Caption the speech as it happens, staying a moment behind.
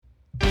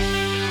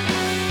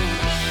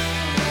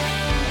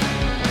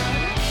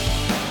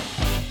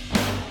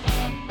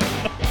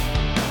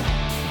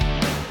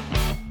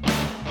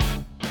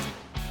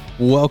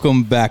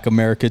Welcome back,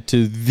 America,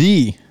 to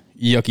the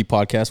Yuckie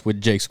Podcast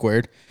with Jake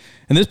Squared.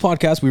 In this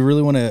podcast, we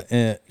really want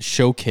to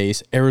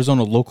showcase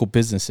Arizona local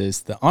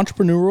businesses, the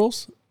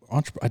entrepreneurs.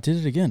 I did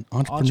it again.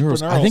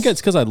 Entrepreneurs. I think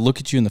it's because I look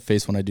at you in the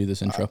face when I do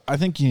this intro. I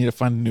think you need to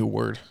find a new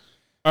word.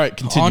 All right,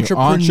 continue.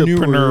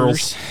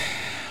 Entrepreneurs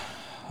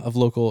of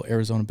local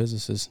Arizona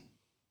businesses.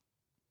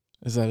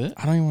 Is that it?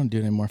 I don't even want to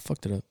do it anymore. I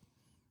fucked it up.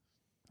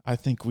 I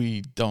think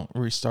we don't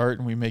restart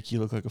and we make you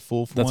look like a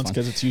fool for That's once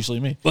because it's usually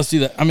me. Let's do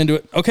that. I'm into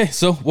it. Okay,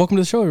 so welcome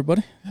to the show,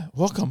 everybody.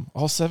 Welcome,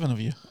 all 7 of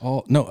you.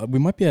 No, we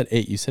might be at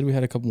 8. You said we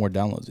had a couple more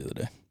downloads the other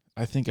day.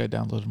 I think I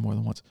downloaded more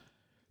than once.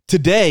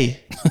 Today,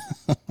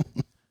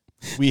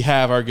 we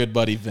have our good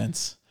buddy,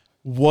 Vince.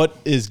 What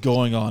is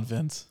going on,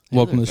 Vince?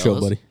 Welcome to the show,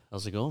 buddy.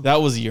 How's it going?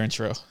 That was your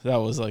intro. That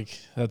was like,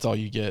 that's all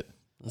you get.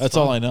 That's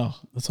all I know.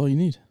 That's all you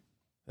need.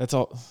 That's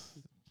all.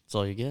 That's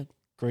all you get.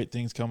 Great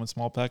things come in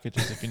small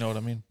packages, if you know what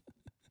I mean.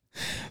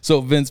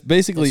 So, Vince,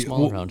 basically...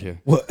 small around here.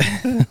 What?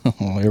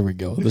 Oh, here we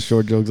go. The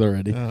short jokes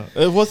already.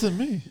 It wasn't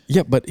me.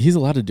 Yeah, but he's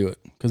allowed to do it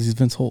because he's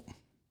Vince Holt.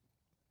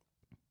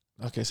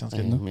 Okay, sounds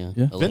good.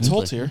 Yeah. Vince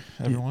Holt's here,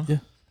 everyone. Yeah.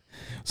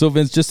 So,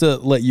 Vince, just to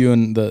let you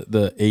and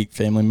the 8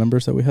 family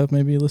members that we have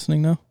maybe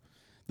listening now,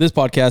 this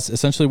podcast,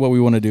 essentially what we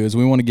want to do is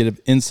we want to get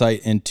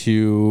insight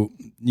into,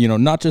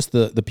 not just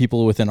the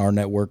people within our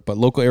network, but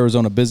local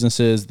Arizona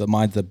businesses, the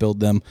minds that build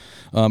them.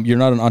 You're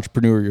not an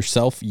entrepreneur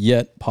yourself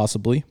yet,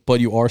 possibly, but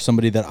you are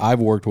somebody that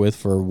I've worked with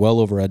for well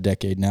over a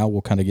decade now.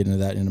 We'll kind of get into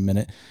that in a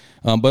minute.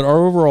 But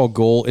our overall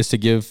goal is to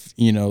give,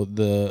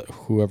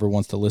 whoever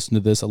wants to listen to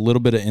this, a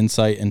little bit of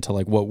insight into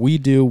like what we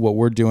do, what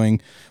we're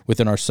doing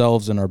within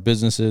ourselves and our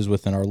businesses,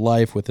 within our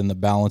life, within the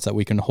balance that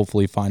we can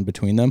hopefully find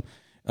between them.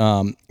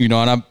 And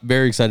I'm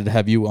very excited to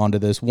have you onto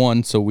this,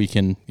 one, so we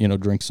can,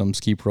 drink some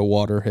Ski Pro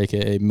water,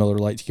 aka Miller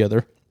Lite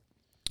together.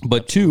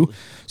 But Absolutely. 2,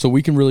 so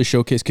we can really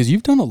showcase, because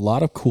you've done a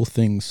lot of cool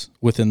things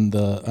within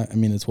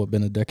it's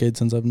been a decade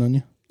since I've known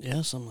you?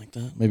 Yeah, something like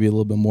that. Maybe a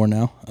little bit more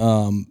now.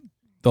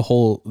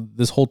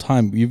 This whole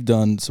time you've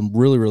done some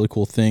really, really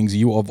cool things.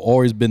 You have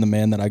always been the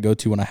man that I go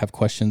to when I have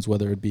questions,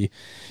 whether it be,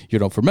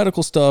 for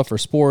medical stuff or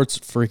sports,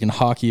 freaking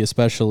hockey,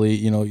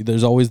 especially,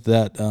 there's always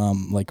that,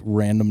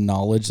 random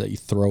knowledge that you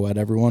throw at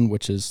everyone,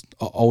 which has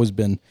always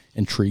been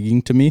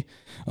intriguing to me.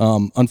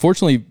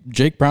 Unfortunately,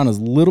 Jake Brown is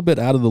a little bit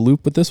out of the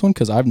loop with this one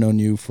because I've known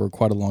you for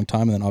quite a long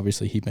time. And then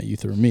obviously he met you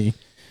through me.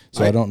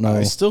 So I don't know.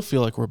 I still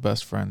feel like we're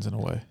best friends in a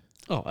way.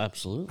 Oh,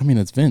 absolutely. I mean,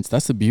 it's Vince.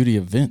 That's the beauty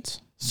of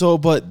Vince. So,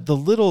 but the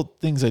little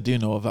things I do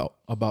know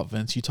about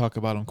Vince, you talk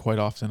about him quite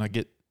often. I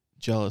get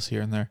jealous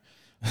here and there.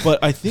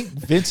 But I think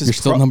Vince is... You're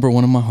still number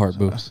one in my heart,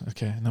 boo.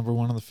 Okay, number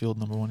one on the field,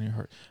 number one in your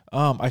heart.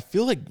 I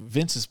feel like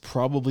Vince is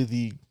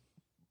probably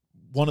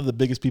one of the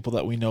biggest people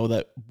that we know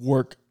that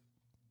work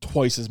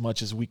twice as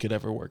much as we could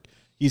ever work.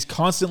 He's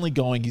constantly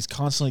going. He's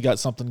constantly got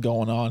something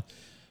going on,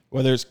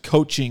 whether it's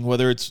coaching,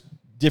 whether it's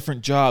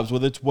different jobs,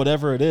 whether it's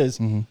whatever it is.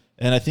 Mm-hmm.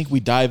 And I think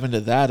we dive into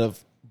that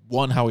of,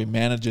 one, how he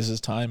manages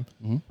his time,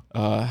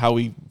 how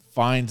he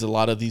finds a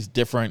lot of these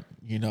different,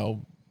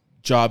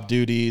 job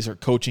duties or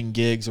coaching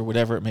gigs or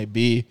whatever it may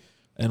be,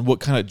 and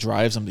what kind of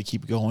drives him to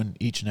keep going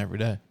each and every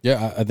day.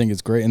 Yeah, I think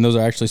it's great. And those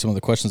are actually some of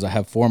the questions I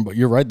have for him. But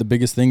you're right. The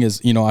biggest thing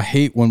is, I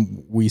hate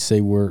when we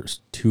say we're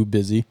too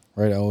busy,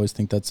 right? I always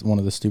think that's one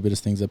of the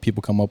stupidest things that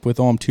people come up with.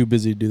 Oh, I'm too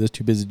busy to do this,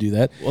 too busy to do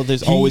that. Well,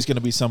 there's always going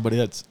to be somebody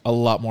that's a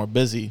lot more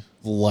busy.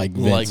 Like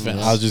Vince.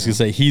 I was just going to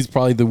say, he's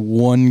probably the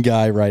one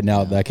guy right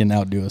now that can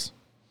outdo us.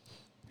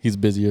 He's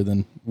busier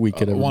than we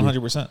could ever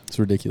 100%. It's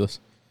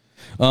ridiculous.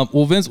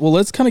 Well, Vince,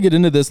 let's kind of get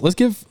into this. Let's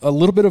give a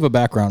little bit of a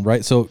background,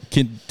 right? So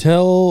explain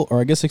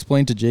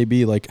to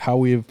JB, like, how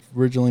we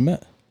originally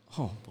met.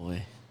 Oh,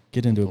 boy.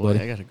 Get into it,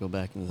 buddy. I got to go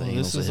back into the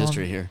annals of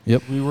history here.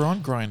 Yep. We were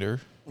on Grindr.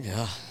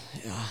 Yeah.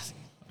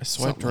 I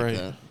swiped right.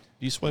 Like Do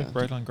you swipe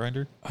right on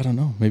Grindr? I don't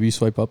know. Maybe you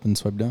swipe up and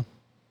swipe down.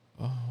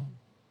 Oh.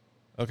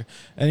 Okay.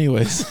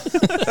 Anyways.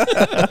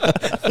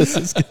 This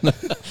is gonna...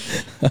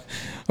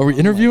 Are we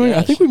interviewing?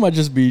 I think we might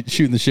just be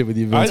shooting the shit with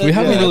you, Vince. We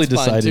haven't really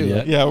decided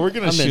yet. Yeah, we're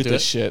going to shoot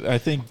this shit. I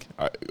think,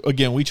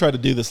 again, we tried to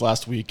do this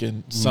last week,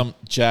 and some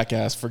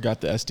jackass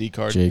forgot the SD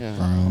card.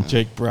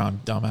 Jake Brown,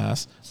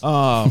 dumbass.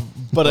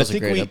 But I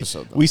think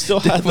we still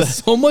had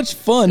so much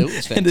fun,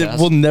 and it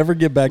will never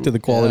get back to the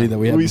quality that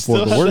we had before.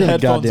 We still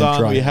had the headphones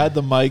on. We had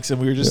the mics, and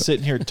we were just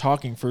sitting here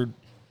talking for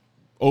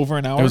over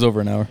an hour. It was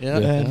over an hour. Yeah.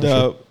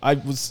 And I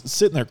was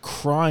sitting there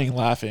crying,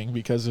 laughing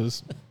because it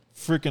was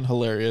freaking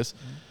hilarious.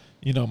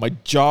 My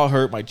jaw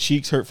hurt, my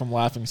cheeks hurt from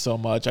laughing so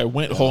much. I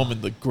went home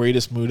in the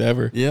greatest mood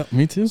ever. Yeah,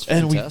 me too.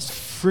 And we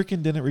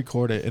freaking didn't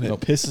record it, and it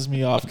pisses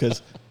me off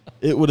because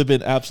it would have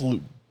been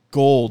absolute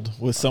gold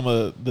with some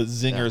of the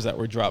zingers that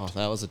were dropped. Oh,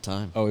 that was a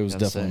time. Oh, it was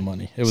definitely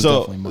money. It was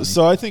definitely money.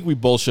 So I think we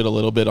bullshit a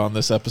little bit on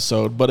this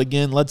episode, but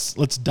again, let's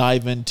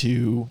dive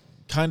into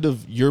kind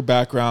of your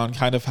background,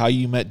 kind of how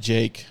you met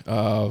Jake,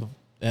 and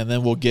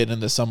then we'll get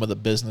into some of the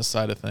business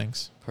side of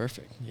things.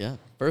 Perfect. Yeah.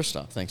 First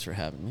off, thanks for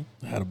having me.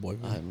 Attaboy,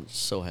 man. I'm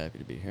so happy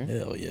to be here.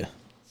 Hell yeah.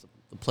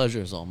 The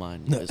pleasure is all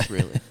mine, guys,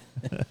 really.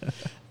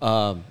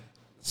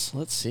 So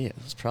let's see. It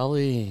was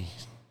probably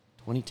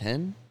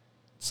 2010,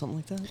 something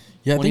like that.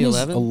 Yeah, I think it was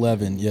 2011?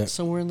 11. Yeah,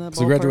 Somewhere in that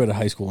because I ballpark. graduated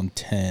high school in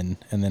 10,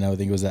 and then I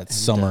think it was that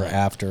summer uh,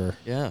 after.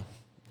 Yeah,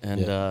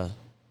 and Yeah.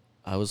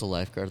 I was a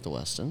lifeguard at the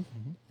Westin,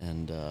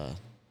 and I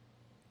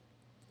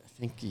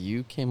think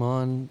you came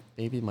on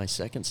maybe my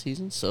second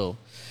season, so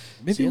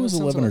Maybe yeah, it was that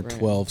sounds 11 or about right.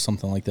 12,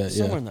 something like that.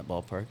 Somewhere Yeah, in that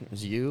ballpark. It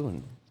was you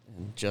and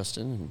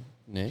Justin and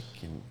Nick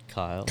and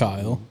Kyle.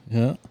 Kyle. and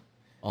Yeah,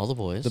 all the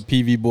boys. the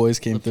PV boys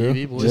came The through.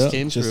 PV boys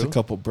came Just through. a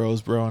couple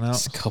bros broing out.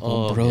 Just a couple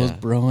Oh, bros yeah.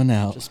 broing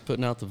out. Just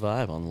putting out the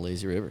vibe on the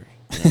lazy river.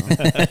 You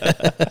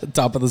know?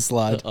 Top of the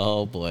slide.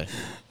 Oh boy.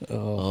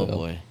 Oh hell.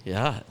 boy.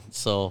 Yeah.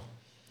 So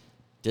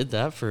did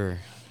that for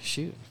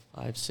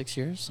 5-6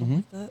 years, something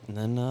like that. And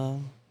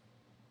then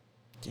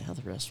yeah,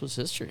 the rest was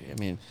history. I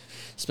mean,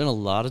 spent a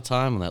lot of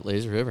time on that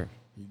lazy river.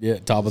 Yeah,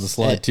 top of the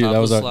slide Yeah, too. top That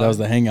of was the that was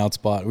the hangout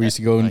spot. We used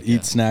to go and Like,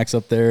 eat snacks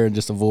up there and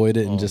just avoid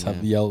it and Oh, just have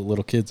man. yell at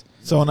little kids.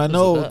 So, and I It was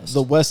know the best.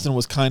 the Westin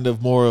was kind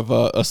of more of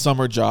a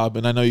summer job,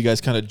 and I know you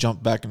guys kind of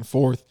jumped back and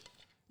forth.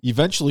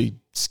 Eventually,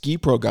 Ski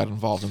Pro got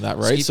involved in that,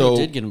 right? Ski So Pro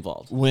did get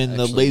involved. when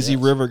the actually, Lazy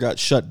yes. River got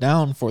shut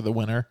down for the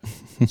winter,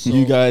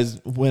 you guys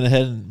went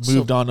ahead and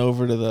moved So- on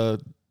over to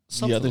the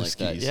Something other like skis.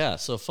 that. Yeah.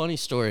 So funny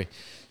story.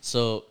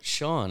 So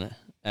Sean,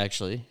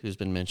 actually, who's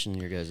been mentioned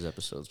in your guys'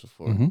 episodes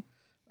before,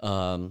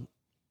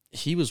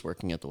 he was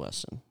working at the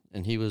Westin,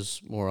 and he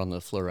was more on the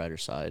flow rider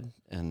side,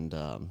 and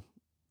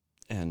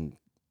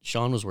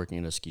Sean was working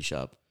in a ski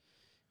shop,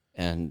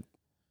 and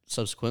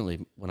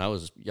subsequently, when I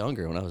was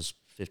younger, when I was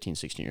 15,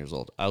 16 years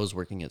old, I was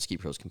working at Ski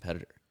Pro's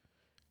competitor,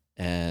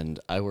 and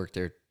I worked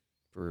there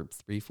for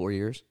 3-4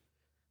 years,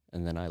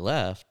 and then I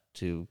left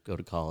to go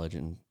to college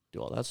and do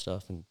all that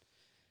stuff,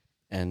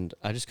 and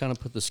I just kind of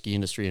put the ski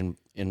industry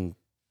in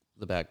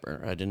the back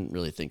burner. I didn't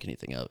really think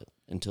anything of it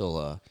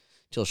until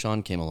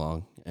Sean came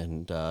along,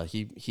 and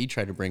he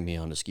tried to bring me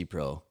on to Ski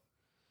Pro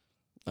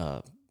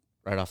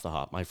right off the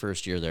hop. My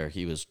first year there,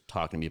 he was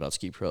talking to me about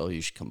Ski Pro.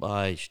 You should come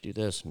by. You should do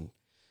this, and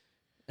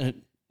it,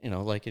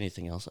 like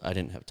anything else, I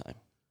didn't have time.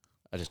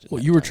 I just didn't Well,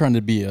 have you were time. trying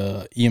to be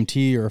a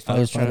EMT or a I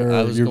was trying- firefighter.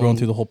 I was You were going going-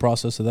 through the whole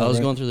process of that. I was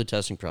right? going through the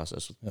testing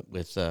process Yep.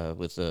 with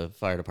the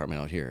fire department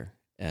out here,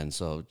 and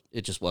so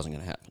it just wasn't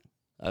going to happen.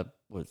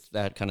 With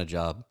that kind of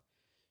job,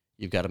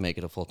 you've got to make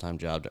it a full-time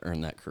job to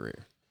earn that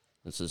career.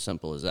 It's as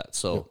simple as that.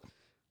 So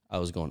I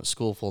was going to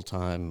school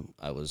full-time.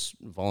 I was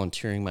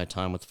volunteering my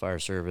time with the fire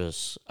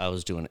service. I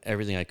was doing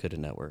everything I could to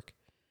network.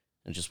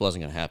 It just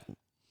wasn't going to happen.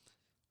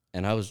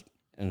 And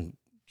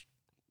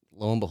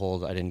lo and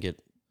behold, I didn't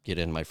get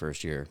in my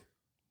first year,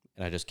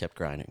 and I just kept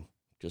grinding.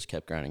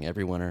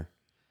 Every winter,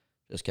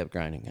 just kept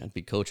grinding. I'd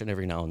be coaching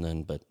every now and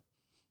then, but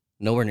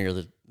nowhere near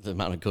the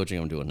amount of coaching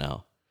I'm doing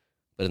now.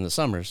 But in the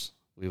summers,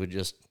 we would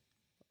just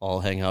all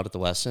hang out at the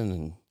Westin,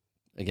 and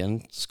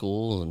again,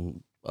 school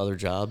and other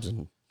jobs,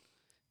 and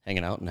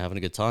hanging out and having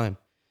a good time.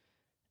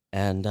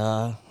 And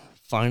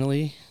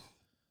finally,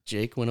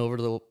 Jake went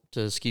over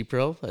to Ski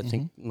Pro. I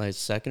think my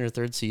second or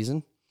third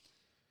season,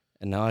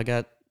 and now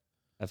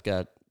I've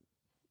got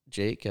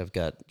Jake, I've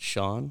got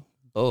Sean,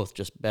 both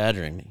just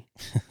badgering me.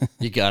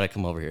 You got to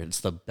come over here. It's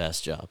the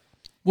best job.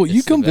 Well, you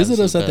It's come the best,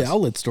 visit us the at the best.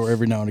 outlet store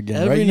every now and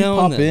again, Every right? now You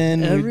and pop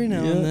then. in. Every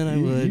now and then I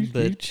would,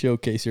 but you'd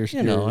showcase your,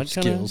 You know, I'd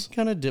skills.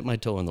 kind of dip my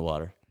toe in the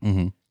water.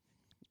 Mm-hmm.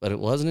 But it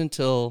wasn't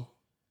until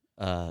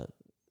what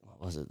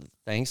was it?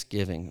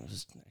 Thanksgiving. It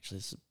was actually,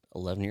 this is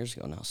 11 years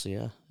ago now. So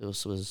yeah,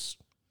 this was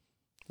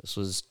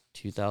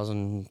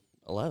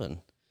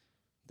 2011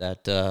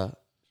 that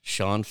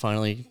Sean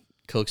finally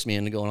coaxed me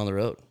into going on the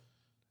road.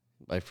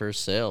 My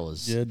first sale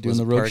was doing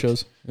the road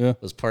shows. Yeah.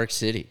 Was Park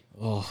City.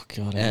 Oh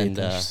God, I And,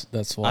 hate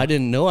that swap. I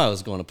didn't know I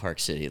was going to Park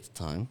City at the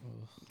time.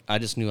 I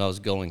just knew I was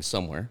going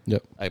somewhere.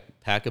 Yep. I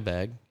pack a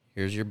bag.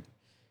 Here's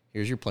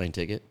your plane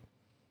ticket.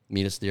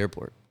 Meet us at the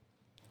airport.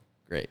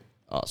 Great.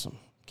 Awesome.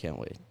 Can't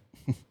wait.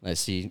 I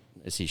see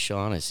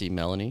Sean. I see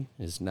Melanie,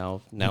 is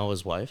now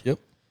his wife. Yep.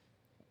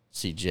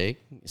 See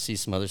Jake. See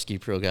some other Ski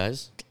Pro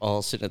guys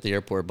all sitting at the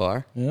airport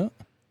bar. Yeah.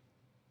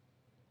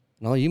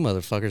 And all you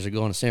motherfuckers are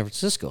going to San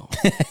Francisco.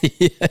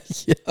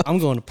 yeah. I'm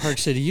going to Park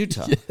City,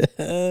 Utah.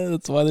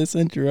 That's why they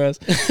sent your ass.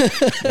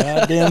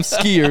 Goddamn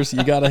skiers.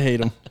 You got to hate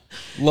them.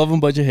 Love them,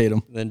 but you hate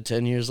them. Then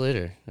 10 years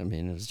later, I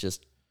mean, it was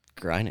just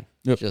grinding.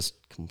 Yep.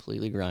 Just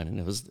completely grinding.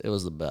 It was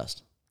the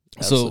best.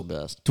 So Absolute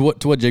best. to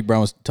what Jake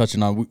Brown was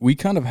touching on, we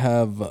kind of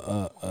have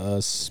a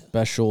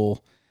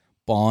special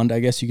bond, I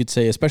guess you could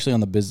say, especially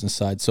on the business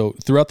side. So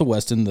throughout the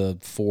Westin, the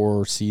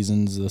 4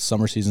 seasons, the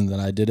summer season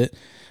that I did it,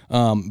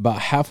 about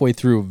halfway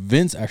through,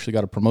 Vince actually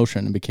got a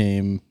promotion and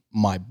became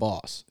my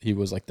boss. He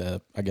was like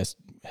the, I guess,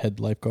 head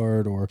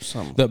lifeguard or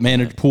the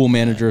manager, pool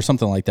manager or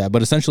something like that.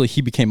 But essentially,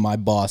 he became my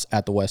boss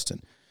at the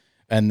Westin.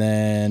 And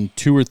then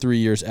 2 or 3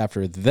 years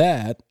after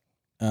that,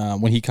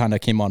 when he kind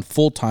of came on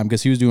full time,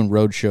 because he was doing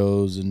road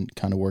shows and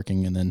kind of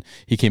working, and then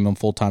he came on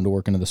full time to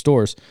work into the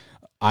stores,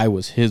 I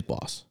was his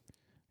boss.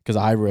 Because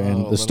I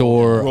ran the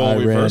store, role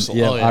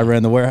reversal. I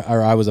ran the warehouse,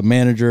 or I was a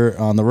manager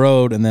on the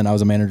road, and then I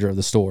was a manager of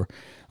the store.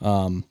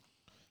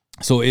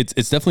 So it's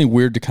definitely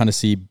weird to kind of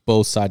see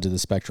both sides of the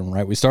spectrum,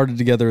 right? We started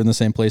together in the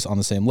same place on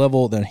the same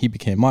level. Then he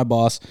became my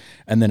boss,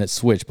 and then it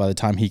switched. By the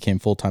time he came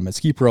full time at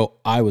Ski Pro,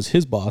 I was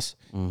his boss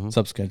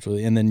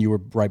subsequently, and then you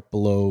were right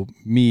below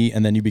me,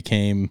 and then you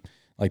became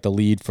like the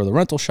lead for the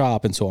rental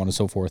shop, and so on and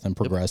so forth, and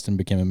progressed and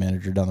became a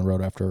manager down the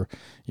road after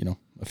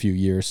a few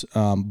years.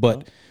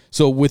 But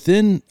so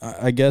within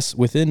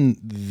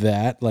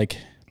that, like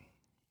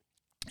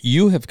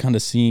you have kind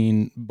of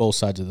seen both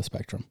sides of the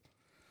spectrum.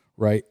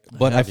 Right.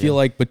 But I feel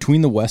like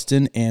between the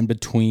Westin and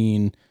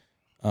between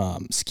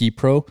Ski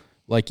Pro,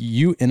 like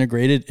you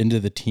integrated into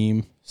the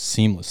team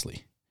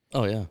seamlessly.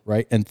 Oh, yeah.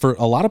 Right. And for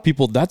a lot of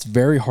people, that's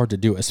very hard to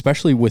do,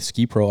 especially with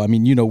Ski Pro. I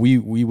mean, we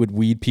would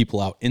weed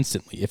people out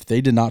instantly. If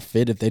they did not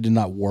fit, if they did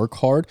not work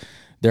hard,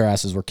 their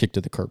asses were kicked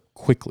to the curb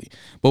quickly.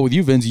 But with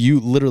you, Vince, you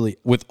literally,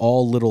 with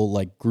all little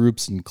like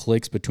groups and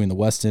cliques between the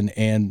Westin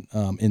and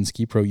in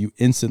Ski Pro, you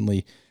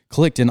instantly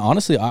clicked. And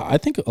honestly, I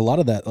think a lot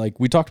of that, like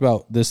we talked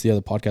about this the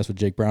other podcast with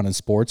Jake Brown in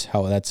sports,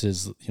 how that's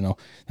his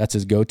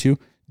go-to.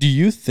 Do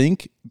you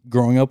think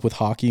growing up with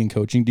hockey and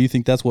coaching, do you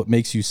think that's what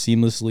makes you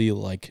seamlessly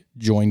like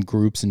join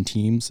groups and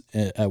teams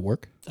at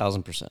work?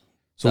 1,000%.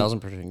 So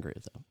 1,000% agree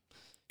with that.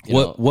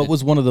 What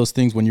was one of those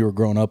things when you were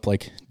growing up?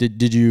 Like,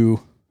 did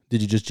you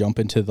just jump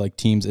into like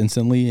teams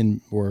instantly and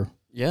were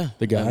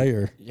the guy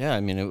or? Yeah. I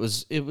mean, it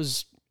was,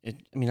 I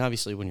mean,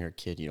 obviously when you're a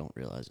kid, you don't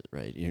realize it,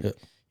 right?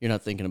 You're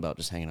not thinking about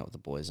just hanging out with the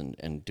boys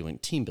and doing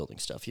team building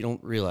stuff. You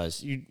don't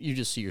realize, you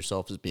just see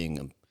yourself as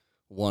being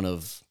one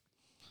of,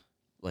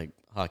 like,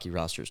 hockey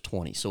rosters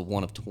 20. So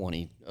one of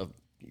 20 of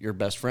your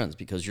best friends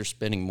because you're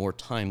spending more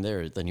time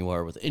there than you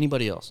are with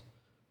anybody else,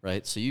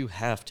 right? So you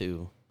have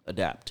to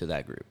adapt to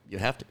that group. You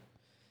have to,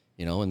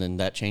 and then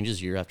that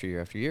changes year after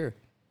year after year.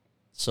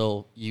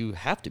 So you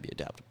have to be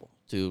adaptable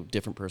to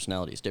different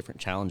personalities, different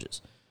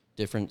challenges,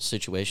 different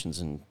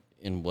situations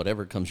in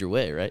whatever comes your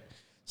way, right?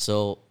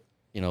 So,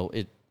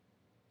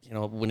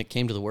 when it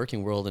came to the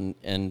working world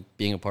and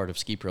being a part of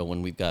Ski Pro,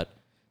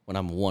 when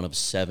I'm one of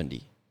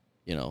 70,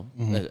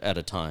 at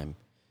a time,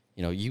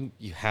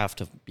 you have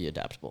to be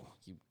adaptable.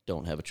 You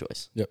don't have a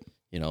choice. Yep.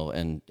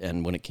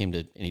 And when it came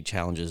to any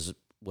challenges,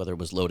 whether it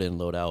was load in,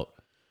 load out,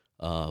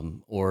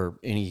 or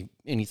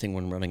anything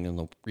when running in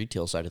the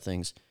retail side of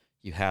things,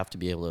 you have to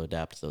be able to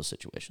adapt to those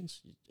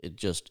situations.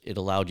 It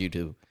allowed you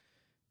to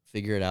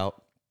figure it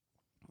out,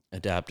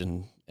 adapt,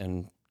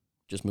 and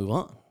just move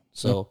on.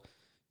 So,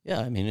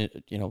 I mean,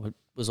 it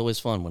was always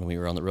fun when we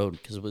were on the road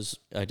because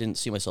I didn't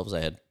see myself as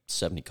I had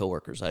 70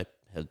 coworkers. I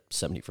had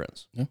 70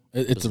 friends. Yeah.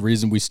 It's the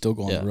reason we still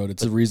go on the road.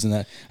 It's the reason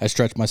that I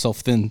stretch myself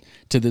thin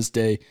to this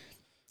day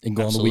and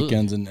go on the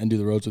weekends and do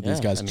the roads with these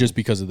guys just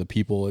because of the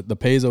people. The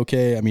pay is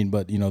okay. I mean,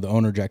 but the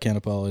owner, Jack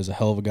Canapel, is a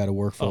hell of a guy to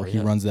work for. He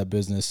runs that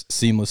business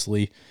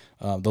seamlessly.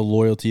 The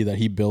loyalty that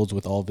he builds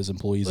with all of his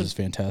employees is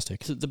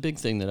fantastic. The big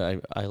thing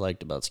that I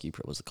liked about Ski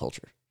Pro was the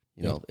culture.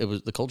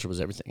 The culture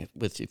was everything.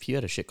 If you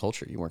had a shit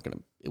culture, it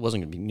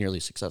wasn't gonna be nearly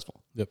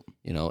successful. Yep.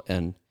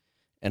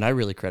 And I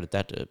really credit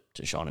that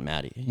to Sean and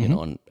Maddie.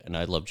 And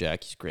I love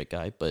Jack. He's a great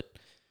guy. But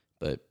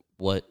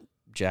what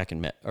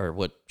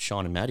what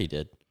Sean and Maddie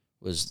did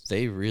was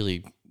they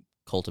really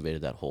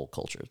cultivated that whole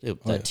culture,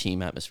 that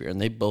team atmosphere,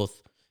 and they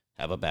both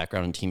have a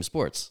background in team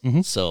sports.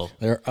 So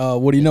they're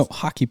what do you know?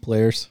 Hockey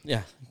players.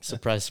 Yeah.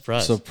 Surprise,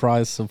 surprise.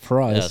 Surprise,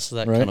 surprise. Yeah, so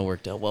that kind of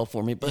worked out well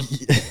for me, but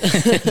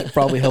it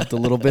probably helped a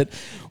little bit.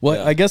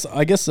 Well, I guess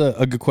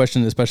a good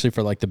question, especially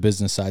for like the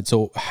business side.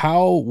 So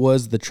how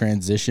was the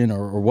transition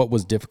or what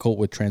was difficult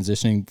with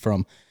transitioning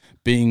from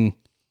being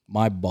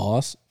my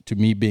boss to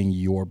me being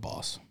your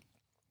boss?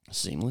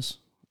 Seamless.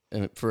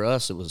 And for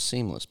us, it was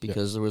seamless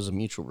because there was a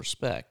mutual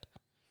respect,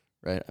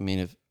 right? I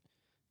mean,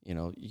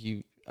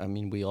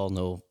 we all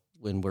know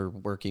when we're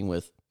working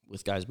with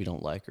guys we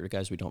don't like or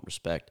guys we don't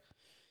respect,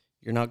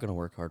 you're not going to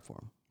work hard for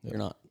them. Yep. You're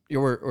not.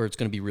 Or it's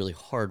going to be really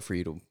hard for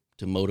you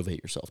to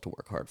motivate yourself to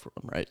work hard for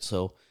them, right?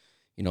 So,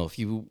 if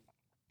you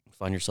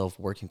find yourself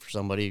working for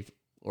somebody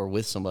or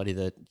with somebody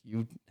that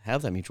you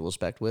have that mutual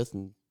respect with,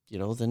 and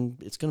then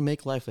it's going to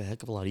make life a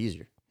heck of a lot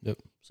easier. Yep.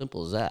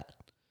 Simple as that.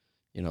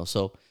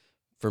 So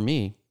for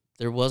me,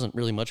 there wasn't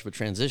really much of a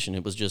transition.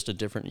 It was just a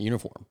different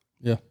uniform.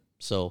 Yeah.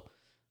 So,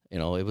 it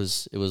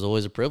was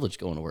always a privilege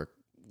going to work.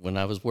 When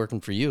I was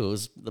working for you, it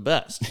was the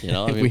best.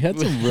 We had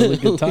some really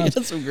good times. We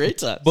had some great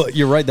times. But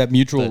you're right, that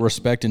mutual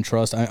respect and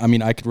trust. I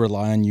mean, I could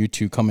rely on you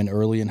to come in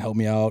early and help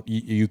me out.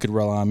 You could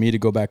rely on me to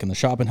go back in the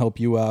shop and help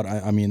you out.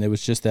 I mean, it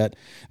was just that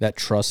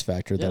trust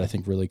factor that I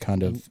think really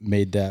kind of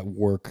made that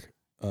work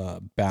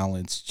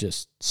balance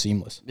just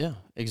seamless. Yeah,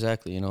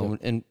 exactly.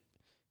 And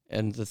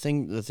the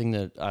thing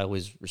that I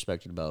always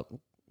respected about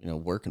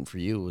working for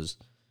you was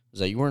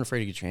that you weren't afraid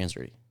to get your hands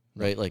dirty,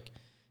 right? Like,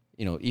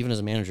 even as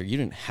a manager, you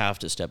didn't have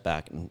to step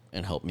back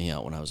and help me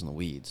out when I was in the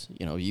weeds.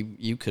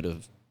 You could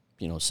have,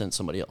 sent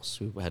somebody else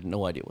who had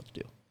no idea what to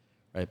do,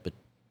 right? But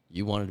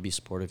you wanted to be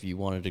supportive. You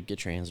wanted to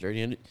get your hands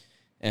dirty.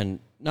 And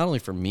not only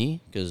for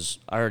me, because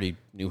I already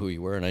knew who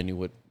you were and I knew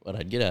what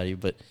I'd get out of you,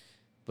 but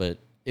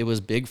it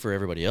was big for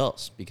everybody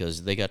else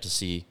because they got to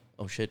see,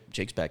 oh, shit,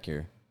 Jake's back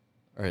here.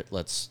 All right,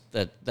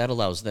 that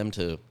allows them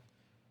to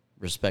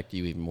respect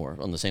you even more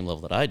on the same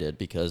level that I did,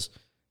 because,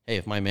 hey,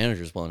 if my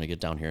manager's willing to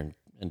get down here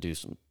and do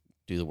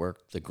the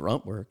work, the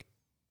grunt work,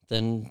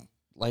 then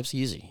life's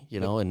easy,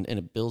 and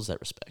it builds that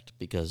respect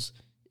because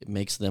it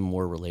makes them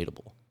more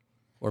relatable,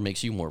 or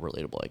makes you more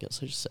relatable, I guess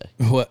I should say.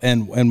 Well,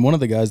 and one of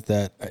the guys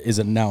that is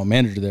now a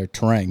manager there,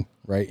 Terang,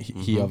 right?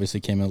 He obviously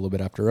came in a little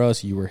bit after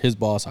us. You were his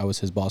boss. I was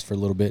his boss for a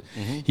little bit.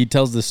 He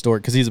tells this story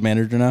because he's a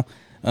manager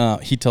now.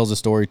 He tells a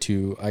story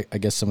to, I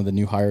guess, some of the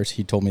new hires.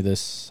 He told me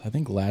this, I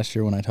think, last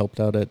year when I'd helped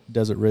out at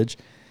Desert Ridge.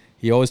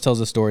 He always tells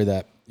a story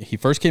that he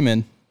first came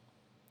in,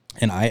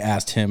 and I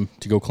asked him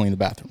to go clean the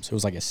bathrooms. It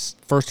was like a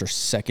first or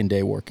second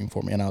day working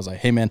for me. And I was like,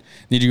 hey, man,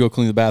 need you to go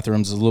clean the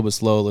bathrooms. It's a little bit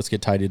slow. Let's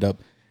get tidied up.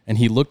 And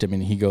he looked at me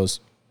and he goes,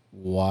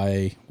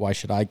 why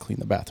should I clean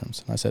the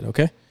bathrooms? And I said,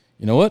 okay,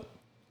 you know what?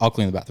 I'll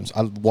clean the bathrooms.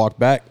 I walked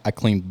back. I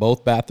cleaned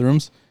both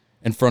bathrooms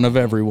in front of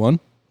everyone,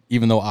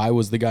 even though I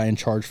was the guy in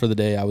charge for the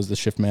day. I was the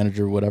shift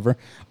manager, whatever.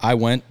 I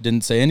went,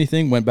 didn't say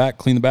anything, went back,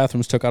 cleaned the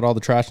bathrooms, took out all the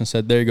trash and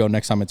said, there you go.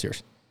 Next time it's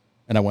yours.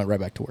 And I went right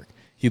back to work.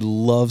 He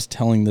loves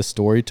telling this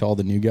story to all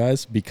the new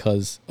guys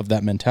because of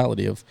that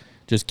mentality of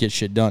just get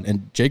shit done.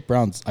 And Jake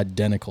Brown's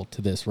identical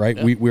to this, right?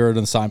 Yeah. We're in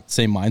the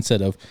same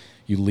mindset of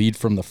you lead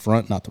from the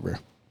front, not the rear.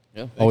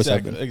 Yeah, always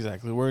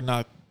exactly. We're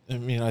not. I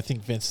mean, I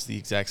think Vince is the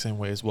exact same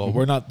way as well.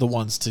 We're not the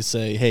ones to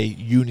say, "Hey,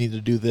 you need to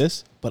do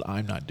this," but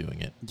I'm not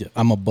doing it. Yeah,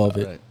 I'm above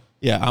it. Right.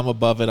 Yeah, I'm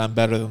above it. I'm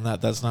better than that.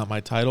 That's not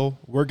my title.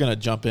 We're gonna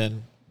jump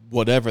in,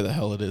 whatever the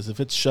hell it is. If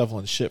it's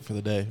shoveling shit for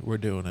the day, we're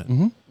doing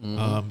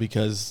it.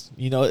 Because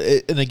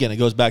and again, it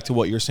goes back to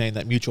what you're saying,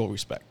 that mutual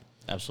respect.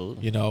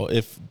 Absolutely.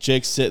 If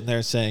Jake's sitting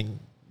there saying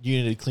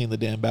you need to clean the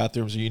damn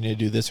bathrooms or you need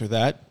to do this or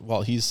that,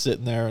 while he's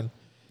sitting there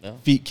and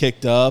feet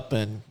kicked up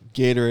and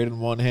Gatorade in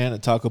one hand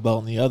and Taco Bell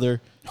in the other,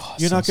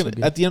 you're not going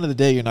to, at the end of the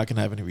day, you're not going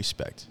to have any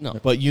respect. No.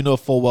 But you know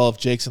full well if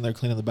Jake's in there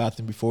cleaning the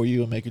bathroom before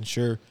you and making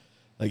sure,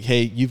 like,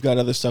 hey, you've got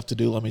other stuff to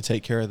do, let me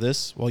take care of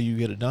this while you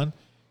get it done,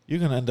 you're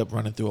going to end up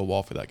running through a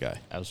wall for that guy.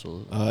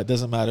 Absolutely. It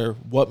doesn't matter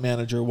what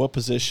manager, what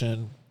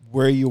position,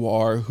 where you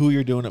are, who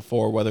you're doing it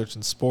for, whether it's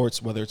in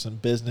sports, whether it's in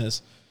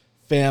business,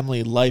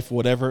 family, life,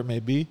 whatever it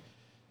may be.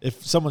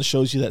 If someone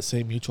shows you that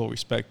same mutual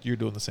respect, you're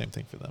doing the same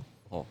thing for them.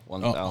 Oh,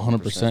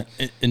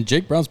 100%. And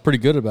Jake Brown's pretty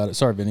good about it.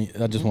 Sorry, Vinny.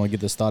 I just want to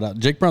get this thought out.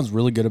 Jake Brown's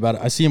really good about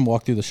it. I see him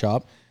walk through the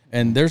shop,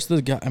 and there's the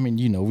guy. I mean,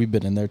 we've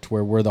been in there to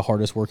where we're the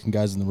hardest working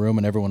guys in the room,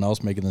 and everyone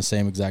else making the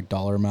same exact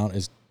dollar amount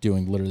is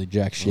doing literally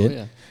jack shit. Oh,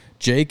 yeah.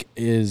 Jake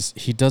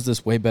he does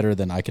this way better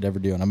than I could ever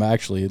do. And I'm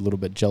actually a little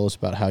bit jealous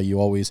about how you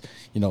always,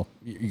 you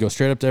go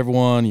straight up to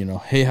everyone,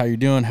 hey, how you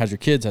doing? How's your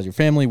kids? How's your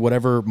family?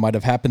 Whatever might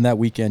have happened that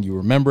weekend, you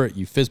remember it,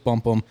 you fist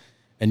bump them,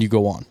 and you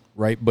go on.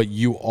 Right, but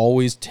you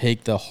always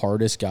take the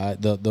hardest guy,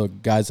 the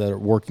guys that are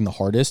working the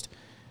hardest,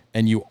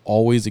 and you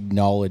always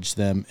acknowledge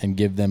them and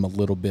give them a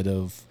little bit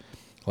of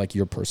like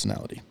your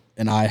personality.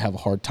 And I have a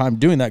hard time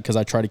doing that because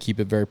I try to keep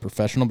it very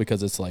professional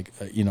because it's like,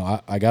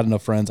 I got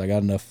enough friends, I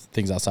got enough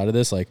things outside of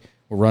this. Like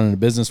we're running a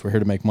business, we're here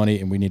to make money,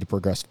 and we need to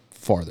progress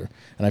farther.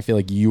 And I feel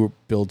like you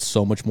build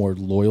so much more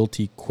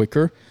loyalty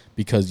quicker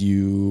because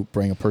you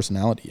bring a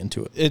personality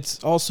into it.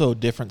 It's also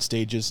different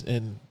stages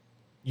in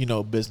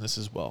business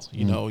as well.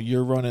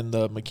 You're running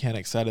the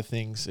mechanic side of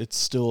things. It's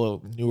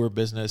still a newer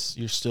business.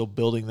 You're still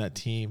building that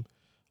team.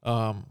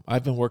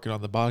 I've been working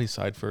on the body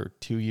side for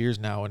 2 years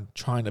now and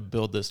trying to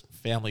build this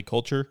family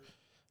culture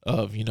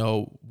of,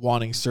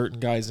 wanting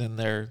certain guys in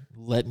there,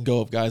 letting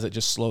go of guys that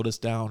just slowed us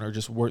down or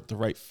just weren't the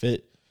right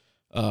fit,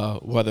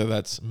 whether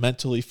that's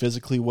mentally,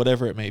 physically,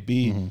 whatever it may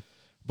be.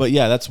 But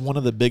yeah, that's one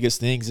of the biggest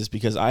things is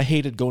because I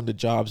hated going to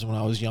jobs when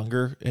I was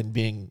younger and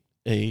being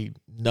a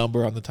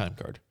number on the time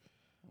card.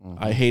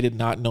 I hated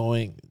not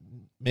knowing,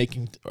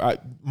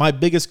 my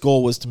biggest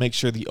goal was to make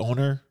sure the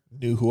owner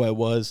knew who I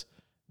was,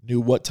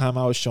 knew what time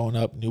I was showing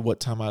up, knew what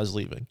time I was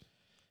leaving.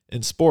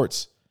 In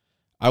sports,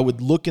 I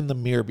would look in the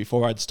mirror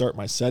before I'd start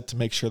my set to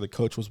make sure the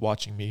coach was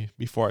watching me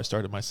before I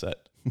started my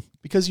set.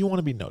 Because you want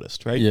to be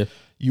noticed, right? Yeah.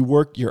 You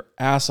work your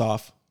ass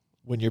off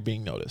when you're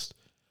being noticed.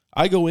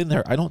 I go in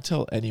there, I don't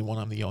tell anyone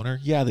I'm the owner.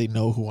 Yeah, they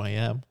know who I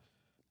am.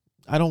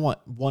 I don't want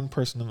one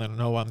person to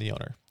know I'm the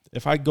owner.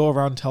 If I go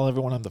around and tell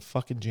everyone I'm the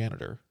fucking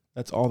janitor,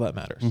 that's all that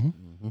matters.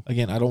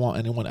 Again, I don't want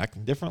anyone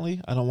acting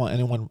differently. I don't want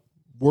anyone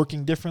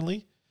working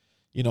differently.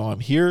 I'm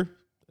here.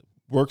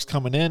 Work's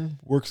coming in.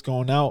 Work's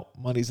going out.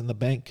 Money's in the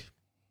bank.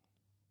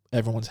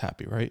 Everyone's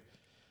happy, right?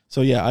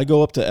 So, yeah, I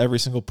go up to every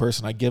single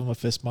person. I give them a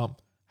fist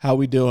bump. How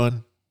we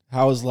doing?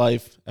 How is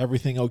life?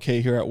 Everything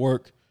okay here at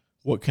work?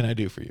 What can I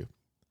do for you?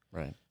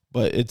 Right.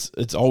 But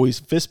it's always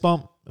fist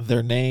bump,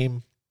 their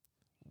name.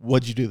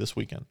 What'd you do this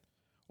weekend?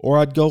 Or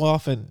I'd go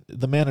off and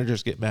the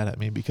managers get mad at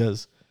me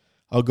because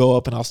I'll go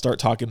up and I'll start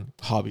talking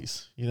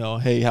hobbies.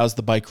 Hey, how's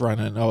the bike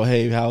running? Oh,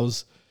 hey,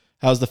 how's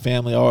the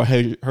family? Oh,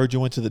 hey, heard you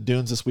went to the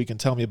dunes this week and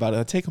tell me about it.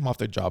 I take them off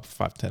their job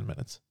for 5-10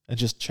 minutes and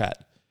just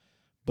chat.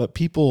 But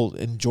people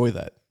enjoy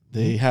that.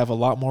 They have a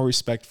lot more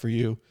respect for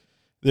you.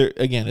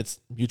 Again, it's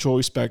mutual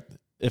respect.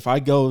 If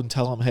I go and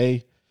tell them,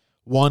 hey,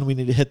 1, we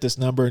need to hit this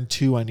number, and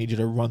 2, I need you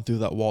to run through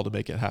that wall to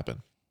make it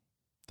happen,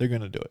 they're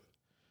going to do it.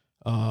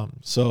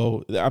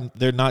 So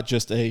they're not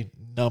just a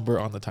number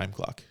on the time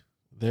clock.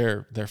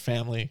 They're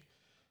family.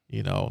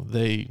 You know,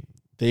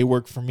 they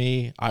work for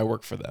me. I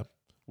work for them.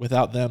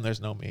 Without them,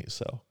 there's no me.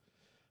 So,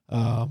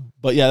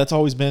 but yeah, that's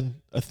always been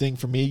a thing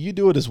for me. You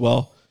do it as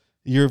well.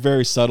 You're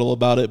very subtle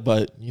about it,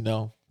 but you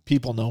know,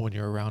 people know when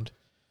you're around.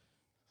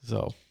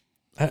 So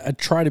I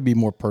try to be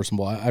more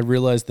personable. I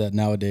realize that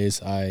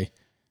nowadays I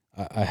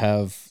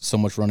have so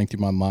much running through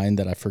my mind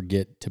that I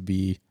forget to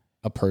be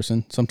a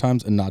person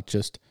sometimes and not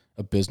just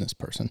a business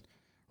person,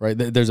 right?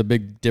 There's a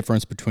big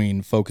difference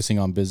between focusing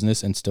on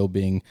business and still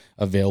being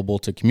available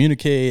to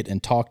communicate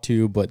and talk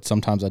to, but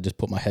sometimes I just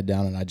put my head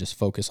down and I just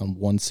focus on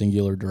one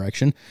singular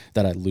direction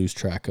that I lose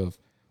track of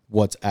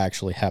what's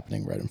actually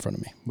happening right in front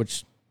of me,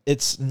 which...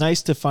 It's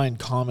nice to find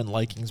common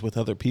likings with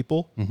other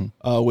people,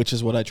 which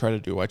is what I try to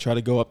do. I try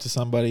to go up to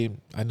somebody.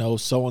 I know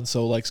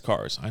so-and-so likes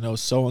cars. I know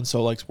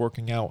so-and-so likes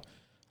working out.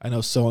 I know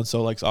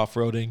so-and-so likes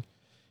off-roading,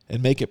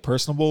 and make it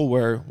personable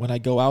where when I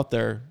go out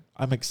there,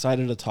 I'm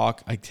excited to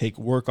talk. I take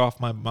work off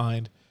my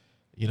mind.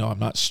 You know, I'm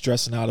not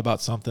stressing out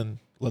about something.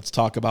 Let's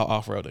talk about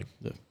off-roading.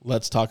 Yeah.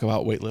 Let's talk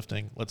about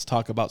weightlifting. Let's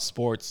talk about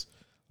sports.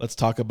 Let's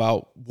talk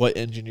about what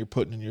engine you're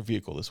putting in your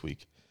vehicle this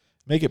week.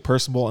 Make it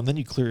personable, and then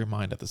you clear your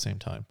mind at the same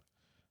time.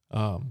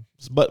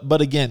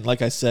 But again,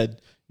 like I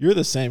said, you're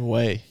the same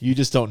way. You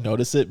just don't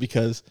notice it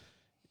because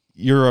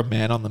you're a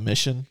man on the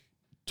mission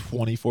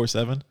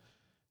 24/7.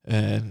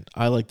 And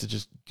I like to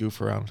just goof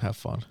around and have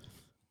fun.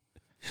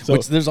 So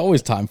which there's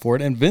always time for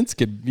it. And Vince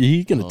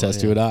he can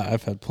attest to it.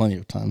 I've had plenty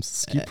of times.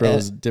 Ski Pro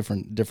is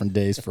different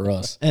days for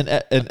us. And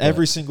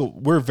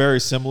we're very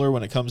similar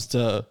when it comes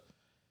to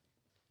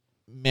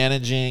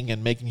managing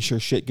and making sure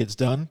shit gets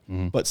done,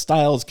 but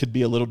styles could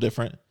be a little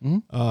different.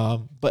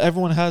 But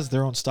everyone has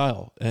their own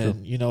style.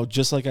 And, you know,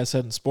 just like I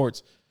said in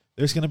sports,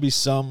 there's going to be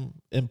some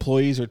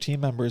employees or team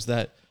members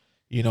that,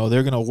 you know,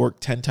 they're going to work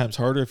 10 times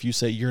harder if you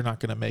say you're not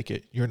going to make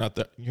it. You're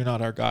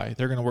not our guy.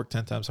 They're going to work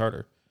 10 times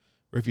harder.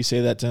 Or if you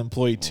say that to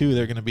employee 2,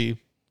 they're going to be,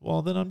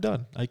 well, then I'm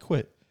done. I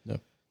quit.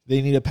 Yep.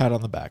 They need a pat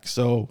on the back.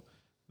 So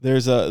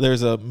there's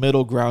a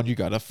middle ground you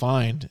got to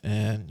find.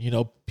 And, you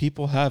know,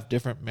 people have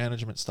different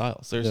management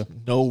styles. There's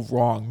no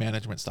wrong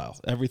management style.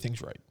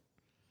 Everything's right.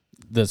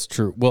 That's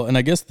true. Well, and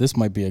I guess this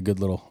might be a good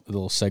little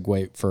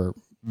segue for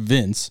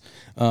Vince.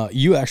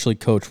 You actually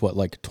coach what,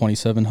 like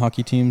 27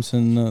 hockey teams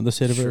in the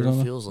state of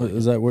Arizona? Feels like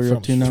is that where you're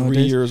up to nowadays?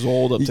 3 years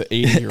old up to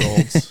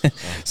 80-year-olds.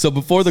 So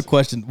before the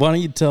question, why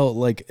don't you tell,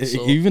 like,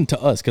 even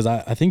to us, because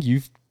I think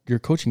you're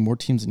coaching more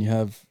teams than you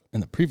have in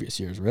the previous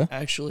years, right?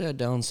 Actually, I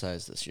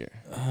downsized this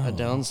year. I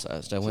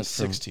downsized. I went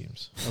from 6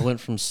 teams. I went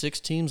from 6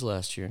 teams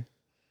last year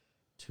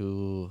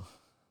to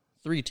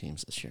 3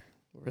 teams this year.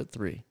 We're at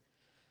 3.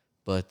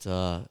 But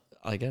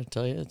I got to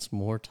tell you, it's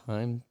more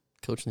time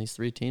coaching these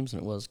 3 teams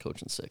than it was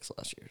coaching 6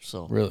 last year.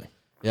 So really,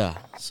 yeah.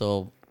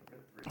 So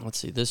let's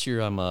see. This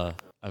year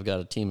I've got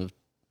a team of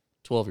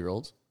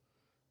 12-year-olds.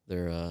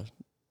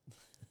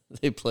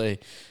 They play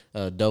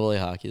AA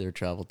hockey. They're a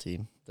travel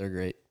team. They're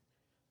great.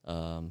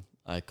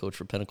 I coach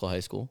for Pinnacle High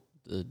School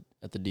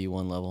at the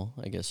D1 level.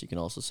 I guess you can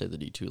also say the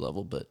D2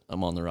 level, but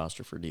I'm on the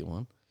roster for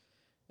D1.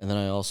 And then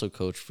I also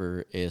coach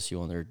for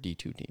ASU on their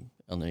D2 team,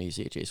 on the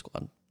ACHA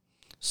squad.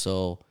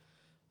 So,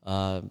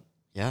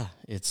 yeah,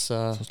 it's...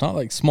 so it's not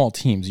like small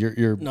teams.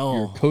 You're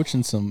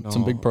coaching some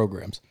big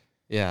programs.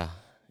 Yeah,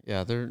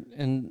 they're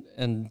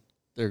and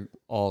they're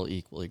all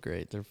equally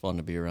great. They're fun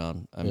to be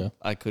around. I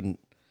got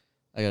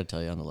to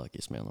tell you, I'm the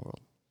luckiest man in the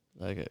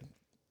world.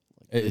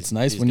 It's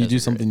nice when you do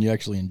something you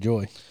actually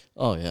enjoy.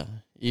 Oh yeah,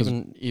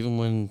 even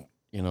when,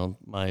 you know,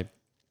 my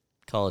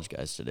college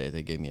guys today,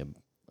 they gave me a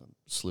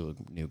slew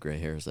of new gray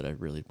hairs that I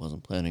really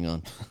wasn't planning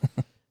on.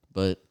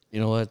 But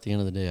you know what? At the end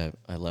of the day,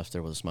 I left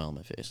there with a smile on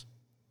my face.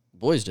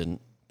 Boys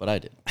didn't, but I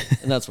did,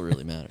 and that's what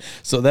really matters.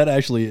 So that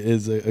actually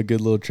is a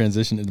good little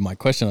transition into my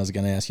question I was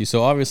going to ask you.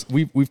 So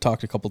obviously, we've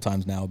talked a couple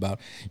times now about,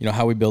 you know,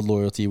 how we build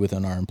loyalty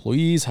within our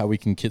employees, how we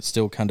can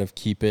still kind of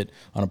keep it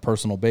on a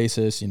personal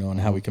basis, you know, and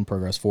how we can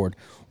progress forward.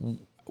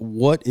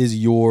 What is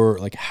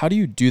how do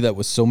you do that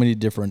with so many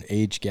different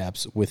age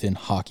gaps within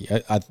hockey?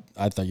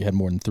 I thought you had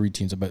more than 3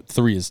 teams, but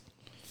 3 is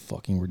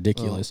fucking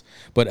ridiculous.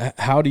 But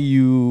how do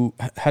you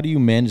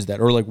manage that?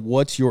 Or like,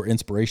 what's your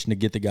inspiration to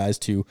get the guys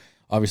to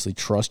obviously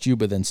trust you,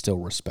 but then still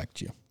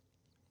respect you?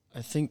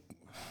 I think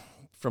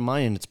from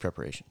my end, it's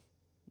preparation.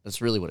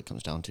 That's really what it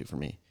comes down to for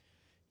me.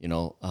 You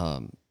know,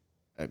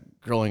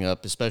 growing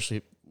up,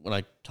 especially when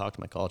I talk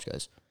to my college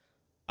guys,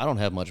 I don't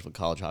have much of a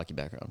college hockey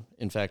background.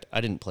 In fact,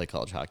 I didn't play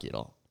college hockey at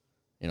all.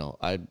 You know,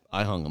 I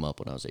hung them up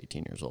when I was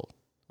 18 years old.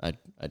 I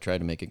tried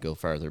to make it go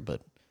farther,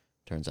 but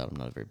turns out I'm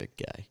not a very big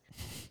guy.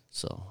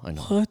 So I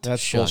know. What?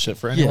 That's bullshit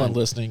for anyone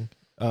listening.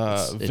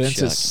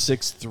 Vince is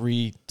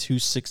 6'3",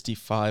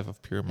 265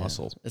 of pure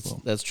muscle.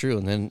 That's true.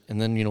 And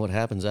then you know what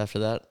happens after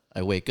that?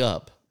 I wake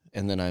up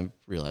and then I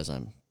realize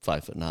I'm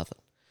 5'0".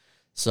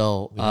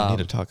 So we don't need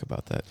to talk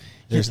about that.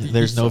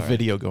 There's no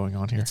video going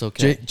on here. It's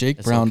okay.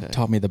 Jake Brown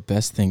taught me the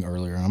best thing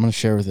earlier. I'm going to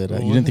share with it.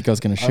 You didn't think I was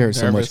going to share it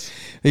so much.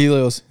 He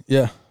goes,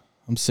 "Yeah,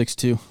 I'm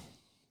 6'2".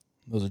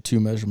 Those are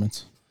 2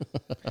 measurements.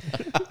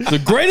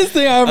 The greatest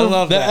thing I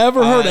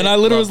ever heard, and I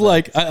literally was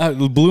like, I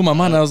blew my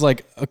mind. I was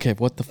like, okay,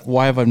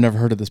 why have I never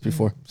heard of this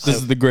before? This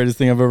is the greatest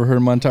thing I've ever heard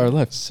in my entire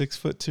life.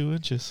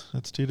 6'2".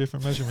 That's 2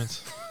 different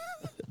measurements.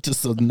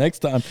 Just so next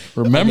time,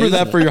 remember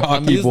that for your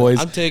hockey boys.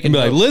 I'm taking and be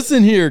like,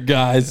 listen here,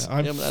 guys.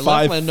 I'm I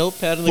left my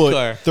notepad in the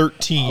car.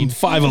 13. I'm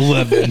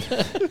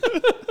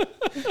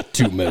 5'11".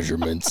 2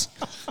 measurements.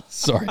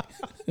 Sorry.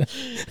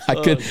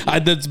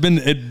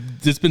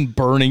 It's been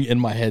burning in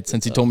my head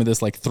since he told me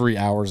this like 3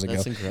 hours ago.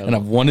 That's incredible. And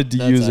I've wanted to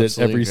use it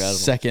every incredible.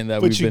 second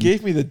that But you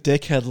gave me the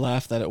dickhead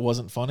laugh that it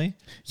wasn't funny.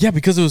 Yeah,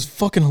 because it was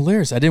fucking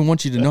hilarious. I didn't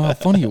want you to know how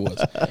funny it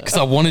was because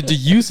I wanted to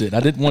use it. I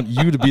didn't want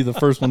you to be the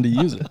first one to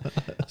use it.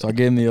 So I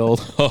gave him the old,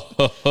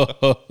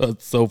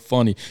 that's so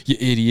funny, you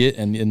idiot.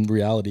 And in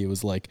reality, it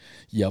was like,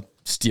 yep,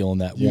 stealing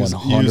that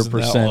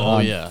 100%. Oh,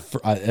 yeah.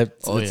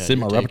 It's in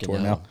my repertoire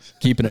now.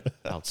 Keeping it.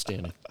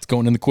 Outstanding. It's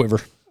going in the quiver.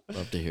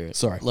 Love to hear it.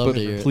 Sorry. Love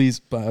to hear it. Please,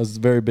 but it was a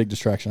very big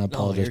distraction. I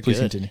apologize. You're Please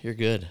good. continue. You're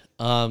good.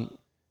 But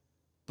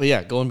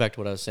yeah, going back to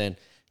what I was saying,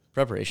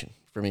 preparation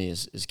for me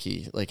is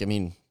key. Like, I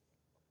mean,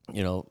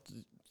 you know,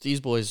 these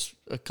boys,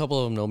 a couple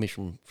of them know me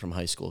from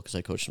high school because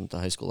I coached them at the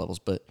high school levels,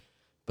 but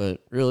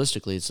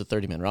realistically, it's a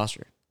 30-man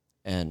roster,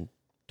 and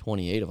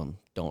 28 of them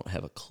don't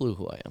have a clue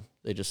who I am.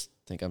 They just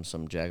think I'm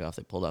some jagoff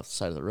they pulled off the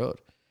side of the road.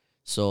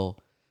 So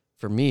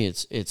for me,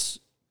 it's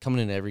coming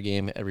into every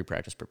game, every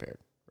practice prepared,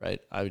 right?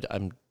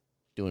 I'm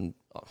doing,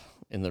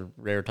 in the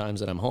rare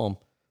times that I'm home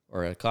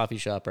or at a coffee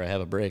shop or I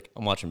have a break,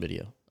 I'm watching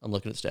video. I'm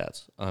looking at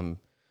stats. I'm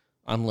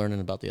learning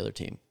about the other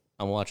team.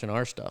 I'm watching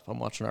our stuff. I'm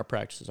watching our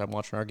practices. I'm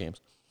watching our games.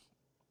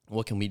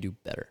 What can we do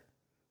better,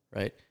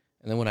 right?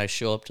 And then when I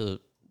show up to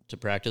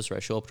practice or I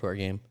show up to our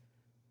game,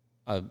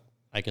 I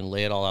can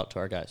lay it all out to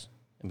our guys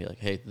and be like,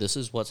 hey, this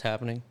is what's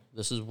happening.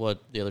 This is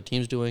what the other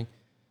team's doing.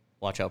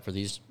 Watch out for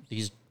these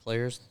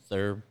players.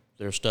 They're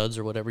studs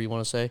or whatever you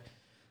want to say.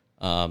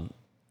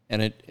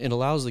 And it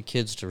allows the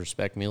kids to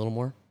respect me a little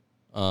more.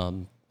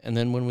 And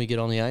then when we get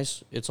on the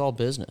ice, it's all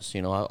business.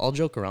 You know, I'll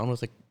joke around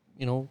with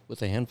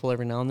a handful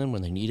every now and then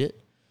when they need it,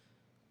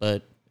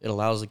 but it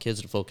allows the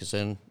kids to focus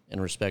in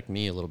and respect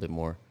me a little bit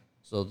more.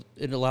 So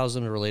it allows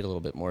them to relate a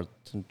little bit more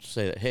to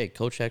say that, hey,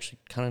 coach actually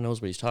kind of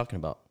knows what he's talking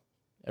about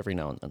every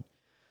now and then.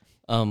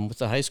 With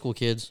the high school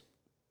kids,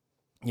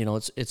 you know,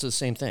 it's the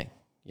same thing.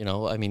 You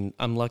know, I mean,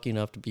 I'm lucky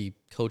enough to be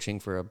coaching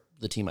for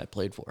the team I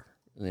played for.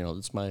 You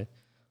know,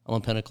 I'm a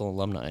Pinnacle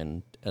alumni,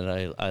 and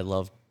I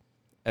love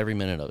every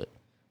minute of it.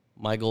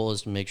 My goal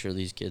is to make sure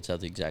these kids have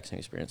the exact same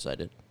experience I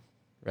did,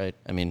 right?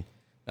 I mean,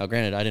 now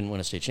granted, I didn't win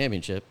a state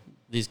championship.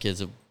 These kids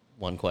have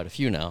won quite a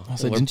few now.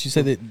 So didn't you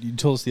say that you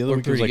told us the other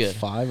week it was like good.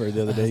 5 or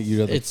the other day you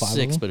had like it's 5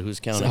 6, of them? but who's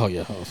counting? Oh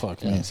yeah,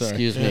 fuck me. Sorry.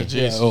 Excuse me. Moved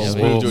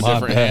to a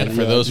different hand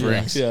for those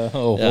rings. Yeah.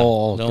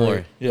 Don't great.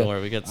 worry. Yeah. Don't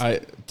worry. We got.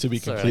 To be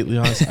completely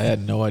honest, I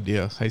had no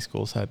idea high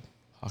schools had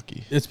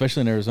hockey.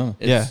 Especially in Arizona.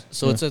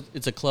 So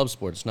it's a club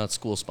sport. It's not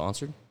school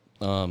sponsored,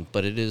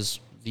 but it is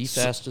the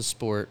fastest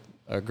sport,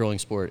 growing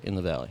sport in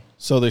the valley.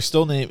 So they're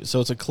still named. So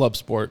it's a club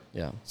sport.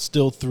 Yeah.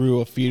 Still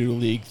through a feeder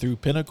league through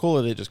Pinnacle,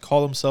 or they just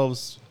call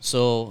themselves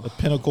the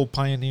Pinnacle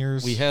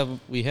Pioneers. We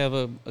have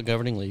a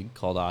governing league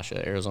called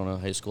ASHA, Arizona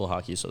High School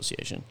Hockey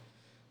Association,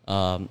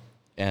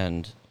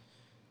 and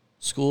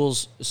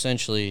schools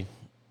essentially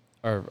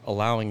are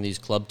allowing these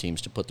club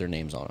teams to put their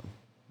names on them,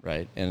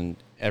 right? And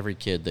every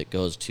kid that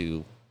goes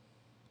to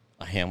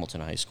a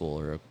Hamilton High School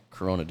or a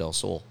Corona del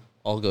Sol,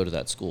 all go to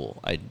that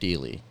school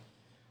ideally,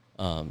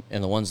 and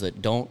the ones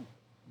that don't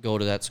go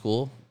to that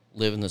school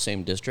live in the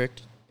same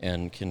district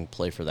and can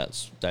play for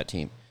that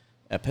team.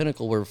 At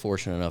Pinnacle, we're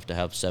fortunate enough to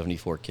have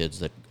 74 kids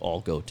that all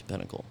go to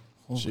Pinnacle.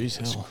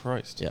 Jesus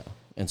Christ. Yeah.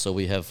 And so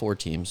we have 4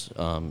 teams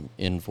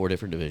in 4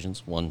 different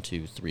divisions, 1,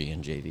 2, 3,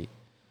 and JV.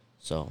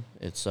 So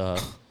it's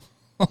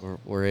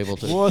we're able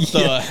to. What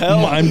the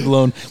hell? Mind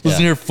blown.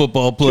 Listen here,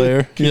 football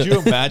player. Could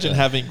you imagine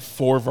having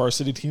 4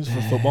 varsity teams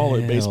for football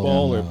or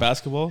baseball or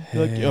basketball?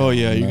 You're like, oh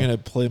yeah, you're gonna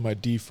play my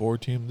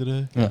D4 team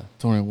today. Yeah.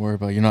 Don't even worry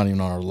about it. You're not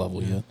even on our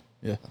level yet.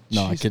 Yeah.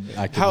 No, Jeez.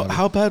 I could.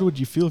 How bad would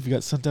you feel if you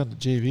got sent down to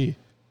JV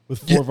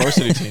with 4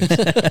 varsity teams?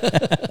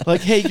 Like,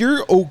 hey,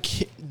 you're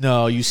okay.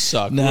 No, you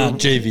suck. Nah,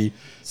 JV.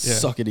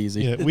 Suck it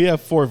easy. Yeah, we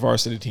have 4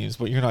 varsity teams,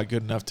 but you're not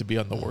good enough to be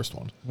on the worst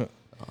one.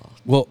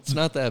 Well, it's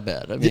not that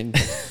bad. I mean,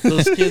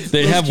 those kids.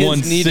 They have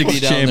won need to be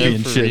 6 down there for a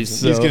championships. reason.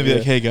 So, He's going to be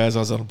like, hey, guys, I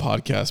was on a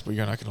podcast, but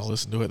you're not going to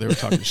listen to it. They were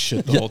talking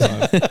shit the whole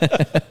time.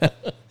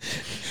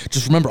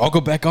 just remember, I'll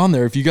go back on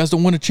there. If you guys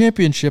don't win a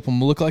championship, I'm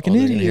going to look like an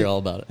They're idiot. gonna hear all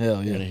about it. Hell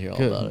yeah. You're gonna hear all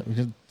Good. about it. We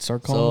can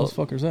start calling those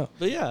fuckers out.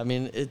 But yeah, I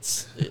mean,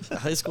 it's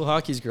high school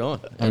hockey's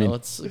growing. I mean,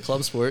 it's a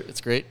club sport.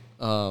 It's great.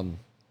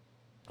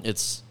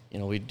 It's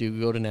we do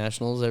go to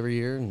nationals every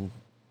year, and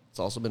it's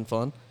also been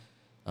fun.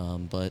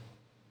 But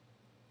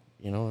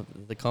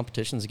the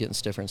competition's getting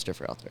stiffer and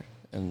stiffer out there,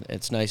 and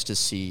it's nice to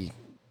see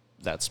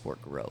that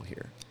sport grow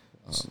here.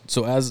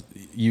 So as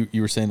you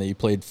were saying that you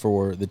played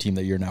for the team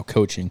that you're now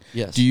coaching.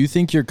 Yes. Do you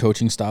think your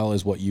coaching style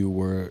is what you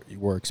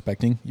were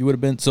expecting you would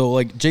have been? So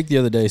like Jake the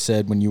other day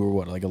said when you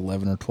were like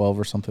 11 or 12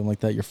 or something like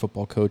that, your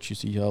football coach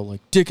used to yell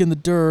like dick in the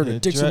dirt or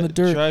dicks in the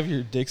dirt. Drive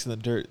your dicks in the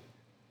dirt.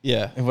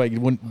 Yeah. And like,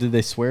 did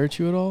they swear at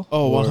you at all?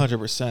 Oh, Or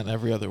 100%.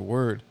 Every other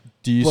word.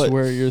 Do you But-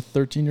 swear at your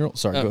 13-year-old?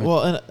 Sorry, go ahead.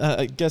 Well, and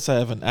I guess I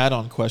have an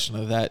add-on question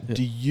of that. Yeah.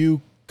 Do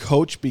you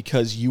coach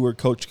because you were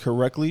coached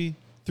correctly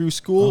through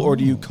school, or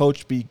do you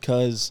coach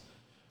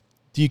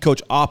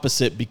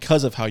opposite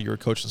because of how you were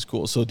coached in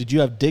school? So did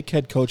you have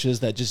dickhead coaches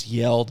that just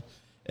yelled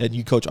and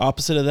you coach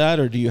opposite of that,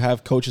 or do you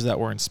have coaches that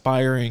were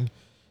inspiring,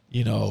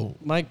 you know?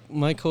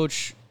 My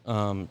coach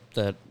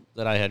that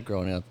I had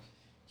growing up,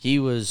 he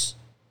was,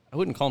 I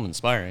wouldn't call him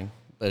inspiring,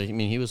 but I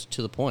mean, he was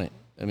to the point.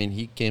 I mean,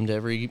 he came to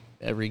every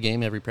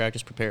game, every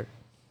practice prepared.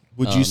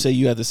 Would you say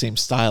you had the same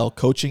style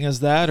coaching as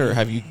that, or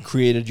have you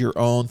created your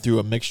own through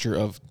a mixture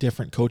of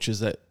different coaches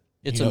that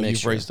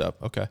you've raised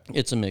up? Okay.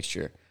 It's a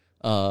mixture.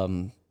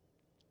 I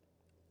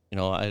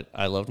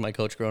loved my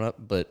coach growing up,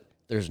 but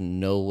there's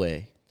no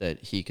way that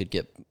he could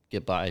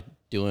get by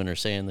doing or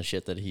saying the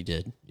shit that he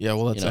did. Yeah,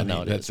 well, that's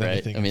nowadays, right?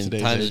 anything I in mean,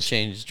 today's times have age.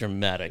 changed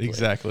dramatically.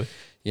 Exactly.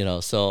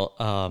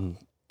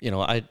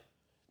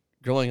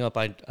 Growing up,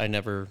 I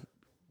never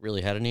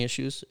really had any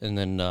issues, and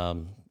then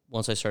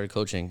once I started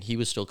coaching, he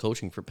was still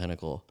coaching for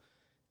Pinnacle,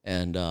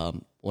 and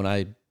when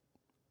I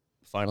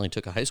finally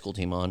took a high school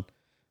team on,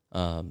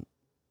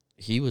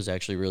 he was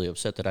actually really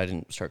upset that I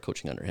didn't start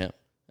coaching under him,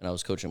 and I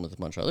was coaching with a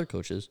bunch of other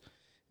coaches,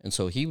 and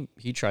so he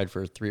tried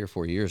for 3 or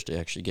 4 years to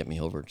actually get me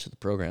over to the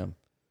program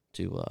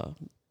to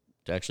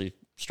actually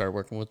start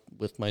working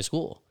with my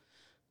school,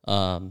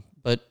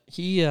 but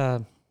he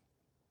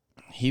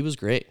was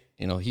great.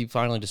 He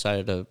finally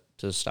decided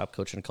to stop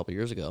coaching a couple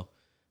years ago.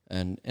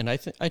 And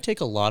I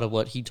take a lot of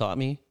what he taught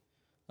me,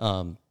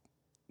 and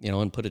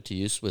put it to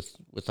use with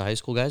the high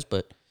school guys.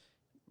 But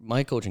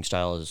my coaching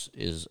style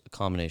is a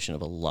combination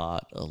of a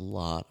lot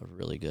of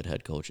really good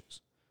head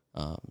coaches,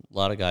 a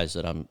lot of guys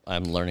that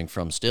I'm learning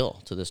from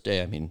still to this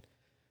day. I mean,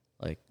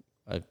 like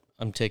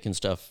I'm taking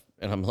stuff,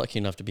 and I'm lucky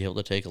enough to be able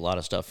to take a lot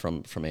of stuff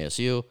from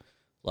ASU,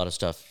 a lot of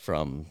stuff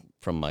from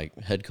my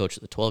head coach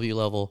at the 12U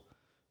level.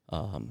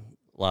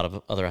 A lot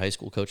of other high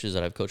school coaches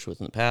that I've coached with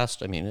in the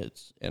past. I mean,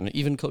 and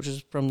even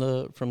coaches from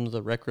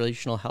the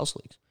recreational house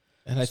leagues.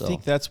 And I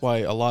think that's why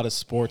a lot of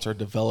sports are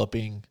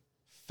developing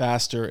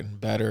faster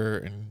and better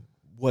and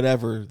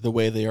whatever the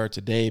way they are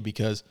today,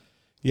 because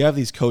you have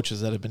these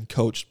coaches that have been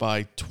coached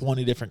by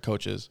 20 different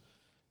coaches.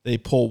 They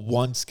pull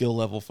one skill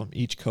level from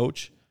each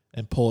coach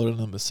and pull it in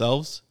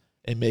themselves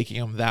and making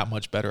them that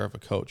much better of a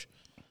coach.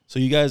 So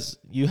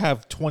you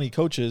have 20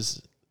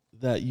 coaches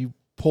that you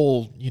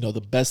pull,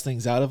 the best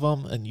things out of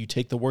them, and you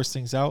take the worst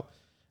things out,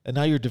 and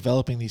now you're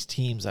developing these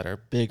teams that are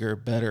bigger,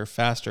 better,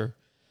 faster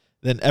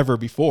than ever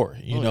before.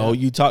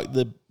 You talk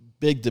the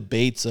big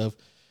debates of,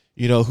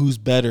 who's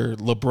better,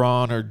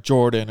 LeBron or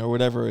Jordan or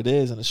whatever it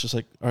is, and it's just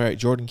like, all right,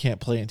 Jordan can't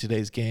play in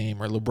today's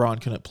game, or LeBron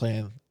couldn't play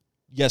in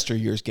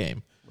yesteryear's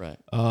game. Right.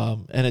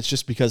 And it's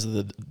just because of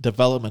the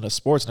development of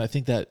sports, and I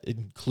think that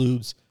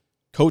includes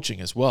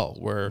coaching as well,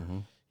 where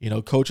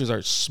coaches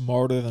are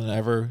smarter than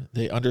ever.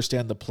 They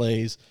understand the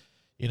plays.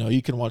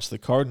 You can watch the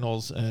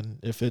Cardinals, and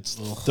if it's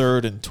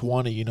 3rd and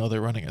 20, they're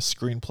running a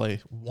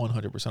screenplay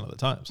 100% of the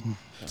times.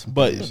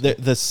 But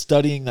the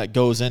studying that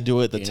goes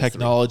into it, the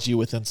technology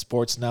within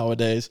sports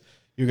nowadays,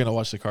 you're going to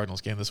watch the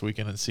Cardinals game this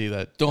weekend and see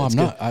that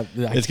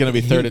it's going to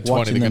be 3rd and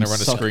 20. They're going to run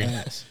a screen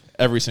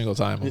every single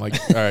time. I'm like,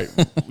 all right,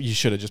 you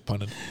should have just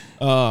punted.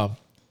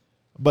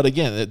 But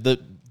again, the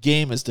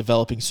game is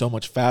developing so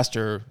much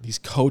faster. These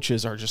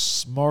coaches are just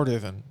smarter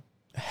than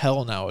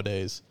hell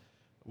nowadays,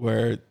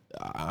 where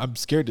I'm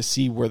scared to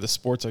see where the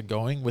sports are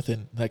going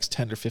within the next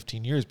 10 or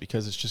 15 years,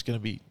 because it's just going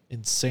to be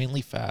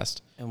insanely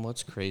fast. And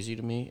what's crazy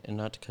to me, and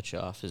not to cut you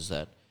off, is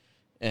that,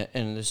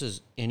 and this is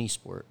any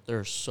sport, there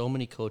are so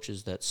many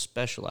coaches that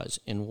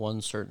specialize in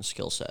one certain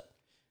skill set.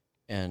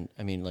 And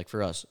I mean, like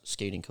for us,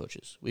 skating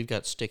coaches, we've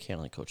got stick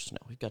handling coaches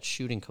now, we've got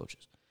shooting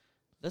coaches.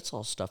 That's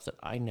all stuff that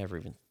I never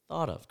even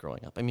thought of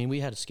growing up. I mean,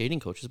 we had skating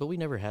coaches, but we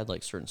never had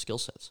like certain skill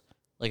sets.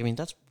 Like, I mean,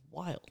 that's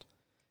wild.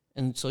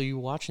 And so you're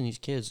watching these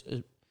kids.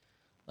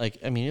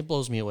 It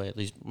blows me away. At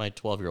least my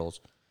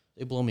 12-year-olds,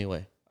 they blow me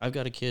away. I've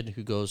got a kid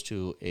who goes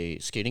to a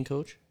skating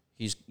coach.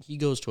 He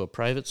goes to a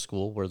private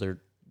school where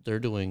they're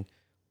doing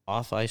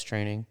off-ice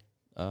training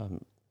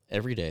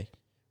every day,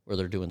 where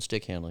they're doing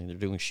stick handling, they're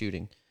doing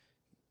shooting.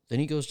 Then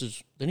he goes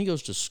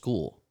to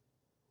school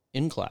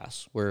in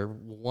class, where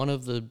one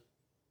of the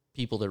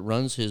people that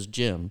runs his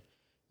gym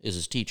is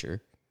his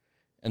teacher,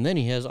 and then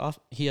he has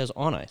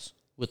on ice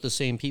with the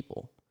same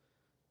people.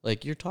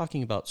 Like, you're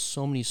talking about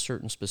so many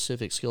certain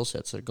specific skill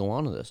sets that go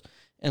on to this.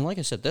 And like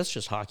I said, that's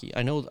just hockey.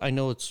 I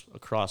know it's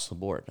across the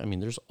board. I mean,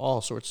 there's all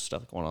sorts of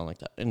stuff going on like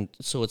that. And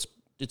so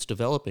it's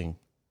developing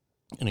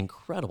an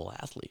incredible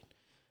athlete.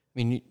 I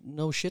mean,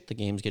 no shit, the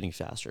game's getting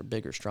faster,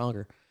 bigger,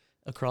 stronger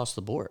across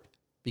the board,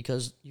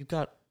 because you've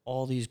got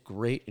all these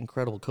great,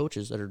 incredible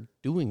coaches that are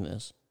doing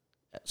this,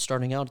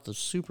 starting out at the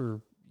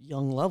super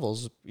young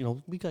levels.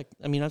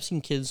 I've seen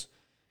kids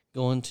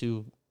go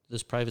into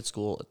this private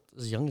school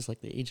as young as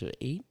like the age of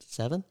 8,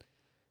 7.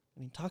 I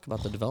mean, talk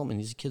about the development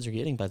these kids are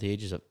getting by the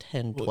ages of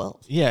 10,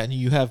 12. Yeah, and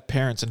you have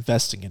parents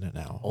investing in it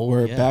now.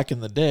 Back in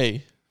the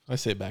day, I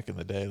say back in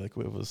the day, like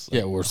it was.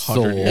 Yeah, we're so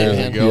 100 old.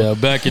 years ago. Yeah,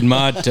 back in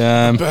my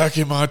time. Back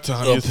in my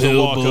time, I used to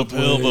Uphill walk both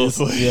uphill ways.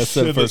 both ways. Yeah,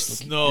 said in the first.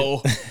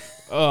 snow.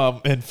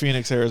 In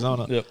Phoenix,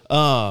 Arizona. Yep.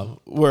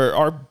 Where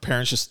our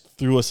parents just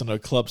threw us in a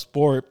club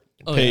sport,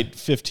 Oh, paid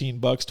 $15,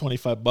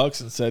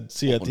 $25, and said,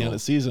 "See you at the end of the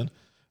season."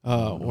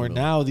 Where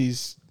now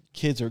these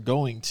kids are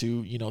going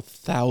to,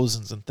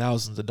 thousands and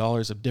thousands of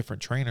dollars of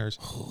different trainers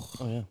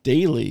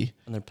daily.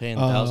 And they're paying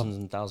thousands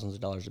and thousands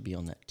of dollars to be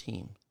on that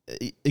team.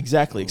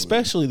 Exactly.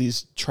 Especially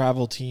these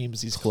travel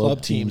teams, these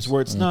club teams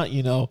where it's not,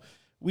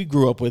 we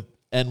grew up with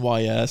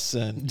NYS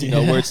and,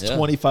 where it's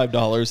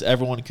 $25,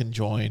 everyone can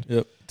join.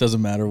 Yep.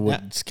 Doesn't matter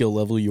what skill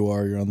level you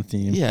are, you're on the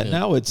team. Yeah.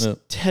 Now it's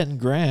 10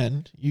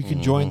 grand. You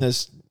can join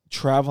this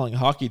traveling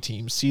hockey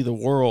team, see the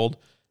world.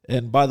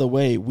 And by the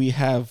way, we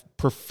have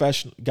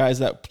professional guys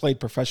that played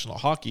professional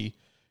hockey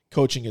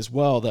coaching as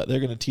well, that they're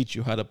going to teach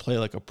you how to play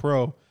like a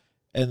pro.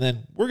 And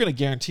then we're going to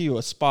guarantee you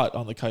a spot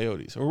on the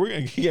Coyotes, or we're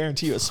going to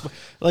guarantee you a spot.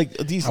 Like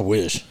these, I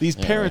wish these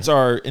parents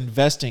are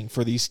investing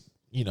for these,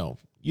 you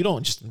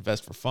don't just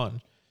invest for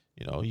fun,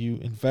 you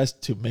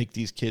invest to make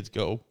these kids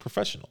go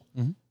professional,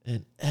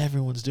 and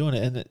everyone's doing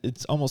it. And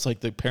it's almost like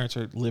the parents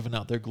are living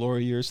out their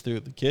glory years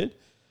through the kid.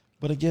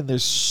 But again,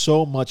 there's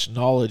so much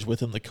knowledge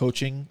within the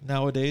coaching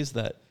nowadays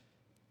that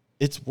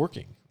it's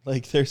working.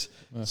 Like there's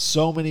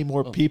so many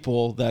more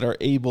people that are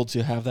able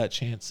to have that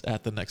chance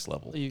at the next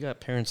level. You got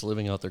parents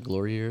living out their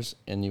glory years,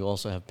 and you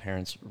also have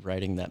parents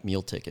writing that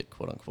meal ticket,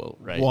 quote unquote,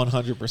 right?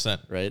 100%.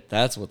 Right?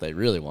 That's what they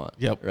really want.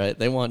 Yep. Right?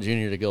 They want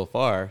Junior to go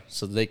far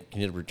so they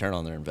can get a return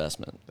on their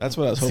investment. That's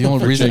what I was It's hoping the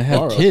only for reason Jake I have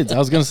Morrow. kids. I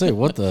was going to say,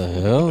 what the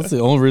hell? It's the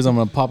only reason I'm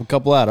going to pop a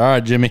couple out. All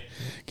right, Jimmy,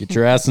 get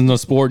your ass in the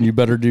sport and you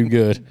better do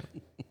good.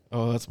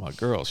 Oh, that's my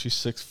girl. She's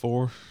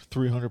 6'4",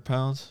 300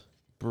 pounds.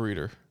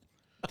 Breeder.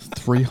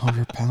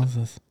 300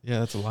 pounds? Yeah,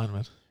 that's a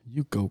lineman.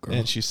 You go, girl.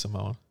 And she's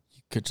Samoan.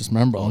 You could just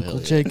remember Uncle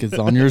Jake is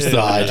on your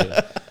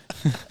side.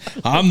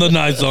 I'm the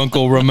nice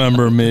uncle.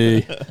 Remember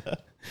me.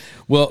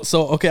 Well,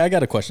 so, okay, I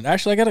got a question.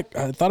 Actually,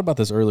 I thought about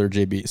this earlier,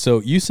 JB.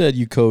 So you said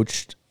you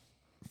coached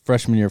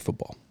freshman year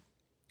football.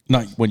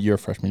 Not when you're a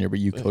freshman year, but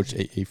you coached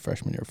a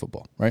freshman year of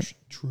football, right?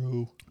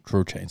 True.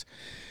 True chains.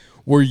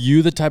 Were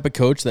you the type of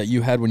coach that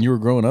you had when you were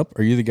growing up?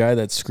 Are you the guy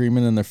that's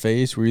screaming in their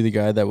face? Were you the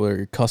guy that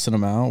were cussing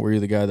them out? Were you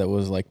the guy that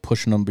was like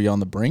pushing them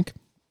beyond the brink?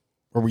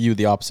 Or were you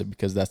the opposite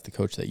because that's the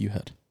coach that you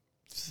had?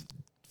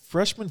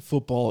 Freshman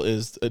football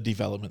is a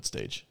development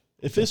stage.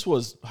 If this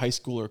was high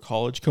school or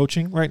college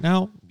coaching right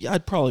now, yeah,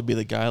 I'd probably be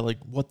the guy like,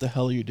 what the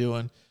hell are you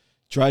doing?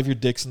 Drive your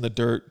dicks in the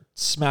dirt,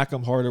 smack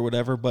them hard or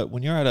whatever. But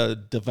when you're at a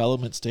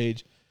development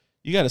stage,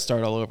 you got to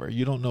start all over.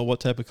 You don't know what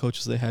type of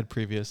coaches they had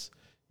previous.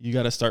 You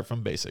got to start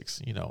from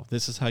basics.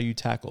 This is how you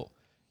tackle,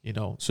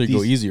 So you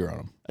go easier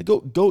on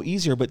them. Go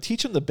easier, but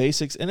teach them the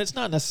basics. And it's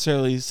not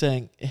necessarily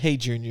saying, hey,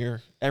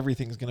 junior,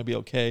 everything's going to be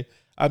okay.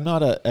 I'm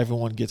not a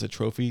everyone gets a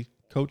trophy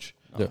coach.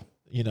 Yeah.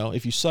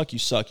 If you suck,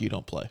 you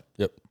don't play.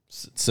 Yep.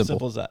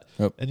 Simple as that.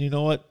 Yep. And you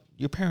know what?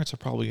 Your parents are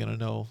probably going to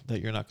know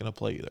that you're not going to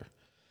play either.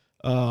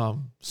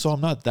 So I'm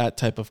not that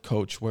type of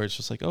coach where it's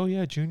just like, oh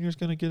yeah, junior's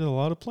going to get a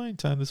lot of playing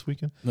time this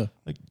weekend.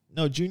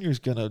 No, junior's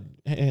going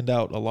to hand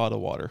out a lot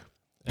of water.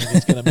 And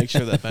he's going to make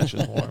sure that bench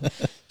is warm.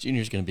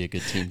 Junior's going to be a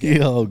good team guy.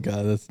 Oh,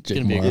 God, that's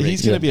Jake Morrow.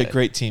 He's going to be a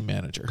great team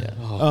manager. Yeah.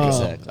 Oh,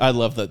 exactly. I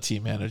love that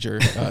team manager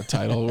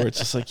title where it's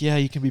just like, yeah,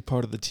 you can be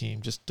part of the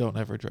team. Just don't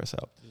ever dress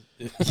out.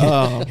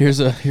 Here's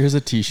a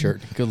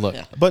T-shirt. Good luck.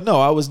 Yeah. But no,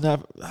 I was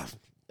never.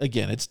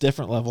 Again, it's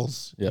different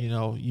levels.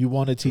 Yep. You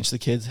want to teach the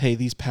kids, hey,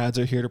 these pads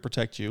are here to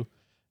protect you.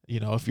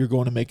 If you're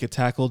going to make a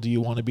tackle, do you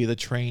want to be the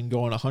train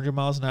going 100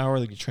 miles an hour,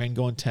 the train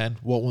going 10?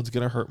 What one's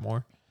going to hurt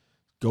more?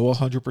 Go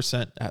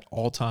 100% at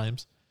all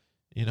times.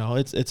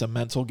 It's a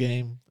mental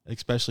game,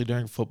 especially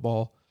during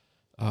football.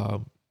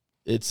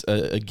 It's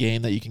a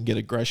game that you can get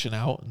aggression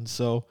out, and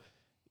so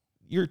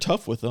you're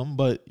tough with them.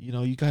 But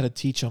you got to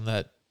teach them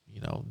that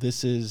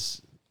this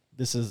is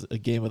a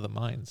game of the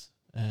minds,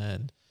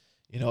 and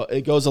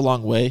it goes a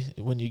long way.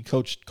 When you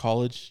coach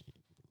college,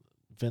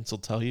 Vince will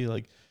tell you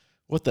like,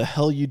 what the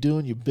hell you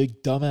doing, you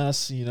big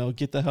dumbass?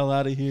 Get the hell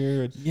out of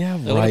here. Yeah,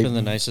 That would have been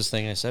the nicest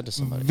thing I said to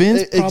somebody.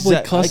 Vince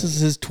probably cusses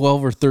his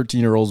 12 or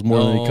 13-year-olds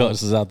more than he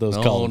cusses out those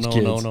college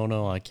kids.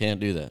 No, I can't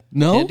do that.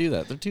 No? Can't do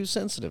that. They're too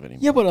sensitive anymore.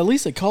 Yeah, but at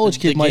least a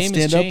college kid The might game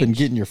has stand up and changed.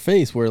 get in your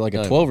face where like a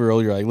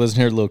 12-year-old, you're like, listen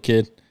here, little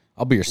kid,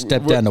 I'll be your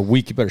stepdad in a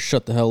week. You better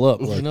shut the hell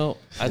up. Like,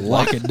 I'd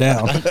lock it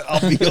down.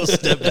 I'll be your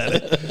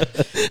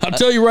stepdad. I'll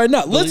tell you right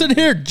now. Listen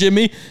here,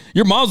 Jimmy.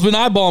 Your mom's been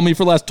eyeballing me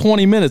for the last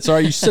 20 minutes. All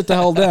right, you sit the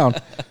hell down.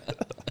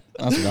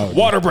 That's what I would do.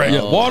 Water break.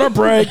 Yeah, water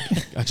break.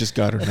 I just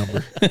got her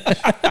number.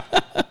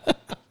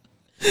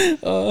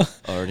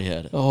 already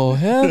had it. Oh,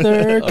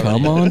 Heather,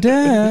 come on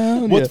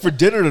down. What's for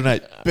dinner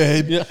tonight,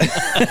 babe?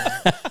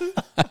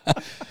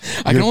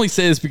 I can only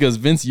say this because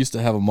Vince used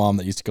to have a mom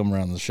that used to come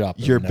around the shop.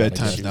 Your every now and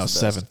again. bedtime's now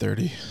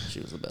 7:30. She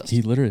was the best.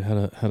 He literally had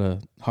a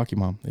hockey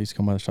mom that used to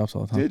come by the shops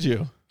all the time. Did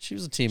you? She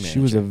was a team manager. She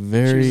was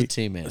a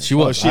team manager. She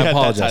was. she I had that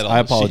apologize. title. I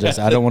apologize.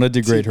 She I don't want to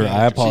degrade her.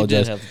 I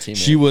apologize. have the team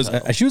She was.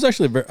 manager. She was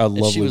actually a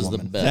lovely she was woman.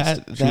 the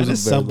best. That She was a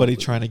is very somebody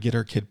lovely- trying to get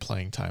her kid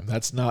playing time.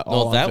 That's not No,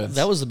 all on Vince.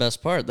 that was the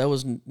best part. That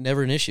was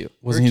never an issue.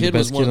 Wasn't he the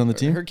best kid on the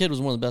team? Her kid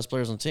was one of the best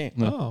players on the team.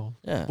 Oh.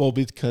 Yeah. Well,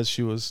 because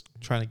she was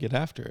trying to get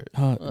after it.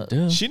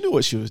 Duh. She knew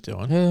what she was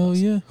doing. Hell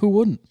yeah. Who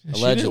wouldn't?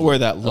 She didn't wear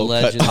that low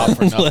cut top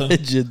for nothing.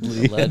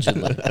 Allegedly.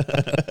 Allegedly.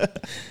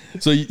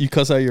 So you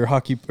cuss out your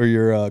hockey or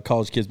your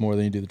college kids more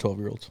than you do the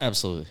 12-year-olds.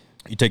 Absolutely.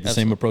 You take the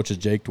same approach as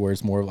Jake, to where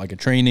it's more of like a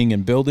training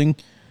and building,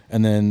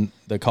 and then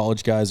the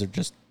college guys are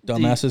just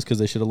dumbasses because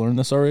they should have learned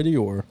this already.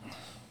 Or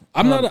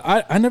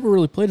I never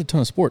really played a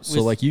ton of sports,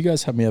 so like you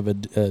guys have me have a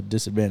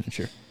disadvantage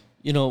here.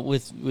 You know,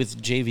 with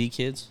JV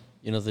kids,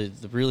 you know,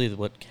 the really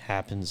what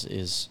happens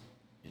is,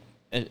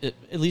 at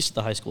least at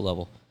the high school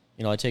level,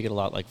 you know, I take it a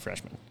lot like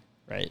freshmen,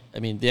 right? I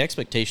mean, the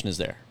expectation is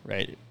there,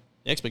 right?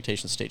 The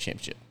expectation is state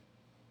championship.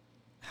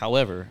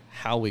 However,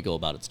 how we go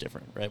about it's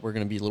different, right? We're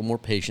going to be a little more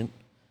patient.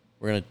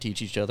 We're going to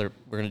teach each other.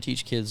 We're going to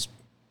teach kids,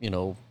 you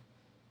know,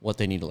 what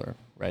they need to learn,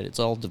 right? It's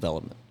all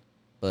development.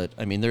 But,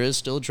 I mean, there is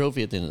still a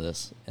trophy at the end of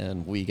this,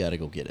 and we got to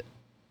go get it,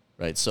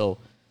 right? So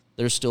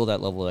there's still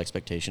that level of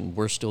expectation.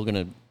 We're still going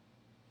to,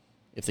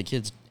 if the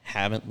kids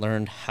haven't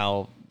learned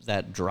how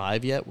that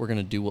drive yet, we're going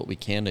to do what we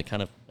can to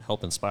kind of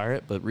help inspire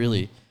it. But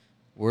really,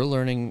 we're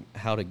learning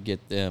how to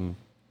get them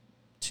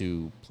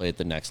to play at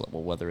the next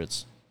level, whether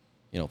it's,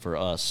 you know, for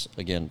us,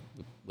 again,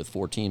 with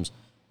 4 teams,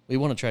 we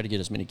want to try to get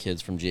as many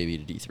kids from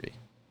JV to D3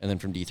 and then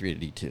from D3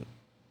 to D2,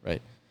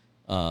 right?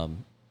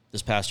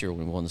 This past year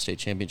when we won the state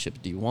championship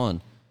at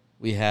D1,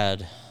 we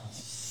had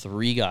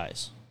 3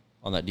 guys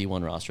on that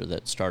D1 roster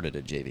that started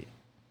at JV.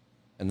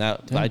 And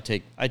that I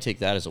take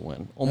that as a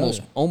win.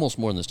 Almost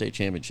more than the state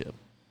championship.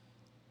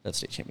 That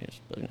state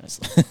championship, but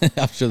nice.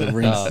 I'm sure the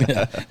rings.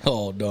 Yeah.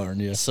 Oh darn,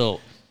 yeah. So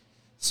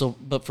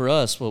but for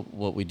us,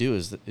 what we do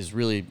is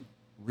really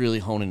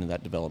hone into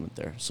that development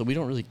there. So we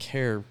don't really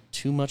care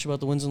too much about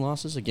the wins and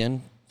losses.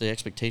 Again, the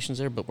expectations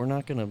there, but we're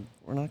not gonna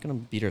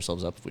beat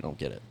ourselves up if we don't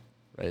get it,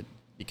 right?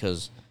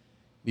 Because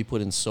we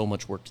put in so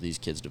much work to these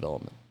kids'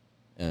 development,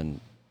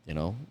 and you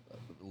know,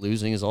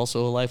 losing is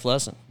also a life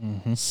lesson.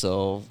 Mm-hmm.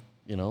 So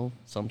you know,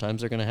 sometimes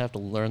they're gonna have to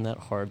learn that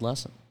hard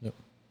lesson. Yep.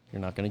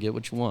 You're not gonna get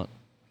what you want.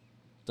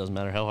 Doesn't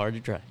matter how hard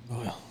you try.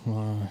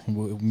 Well,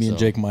 me and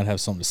Jake might have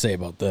something to say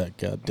about that.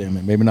 God damn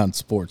it. Maybe not in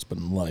sports, but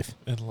in life.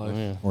 In life.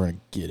 Yeah. We're going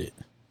to get it.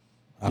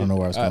 I don't know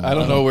where I was going. I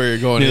don't know where you're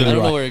going. I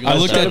don't know where you're going. I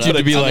looked at you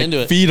to be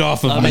like, feed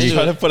off of me.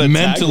 trying to put a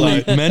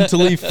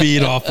Mentally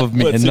feed off of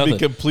me. But and to nothing. be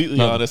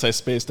completely honest, I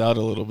spaced out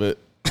a little bit.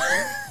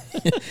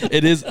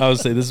 It is. I would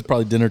say this is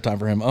probably dinner time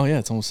for him. Oh yeah,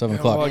 it's almost 7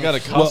 o'clock. Well, I got a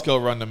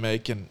Costco run to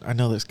make, and I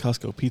know there's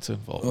Costco pizza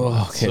involved.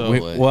 Oh, okay.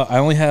 So, Well,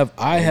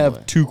 I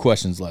have 2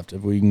 questions left.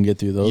 If we can get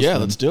through those, Yeah,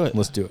 let's do it.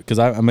 Let's do it because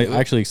I'm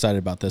actually excited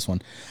about this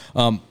one.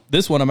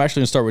 This one I'm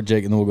actually gonna start with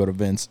Jake, and then we'll go to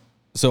Vince.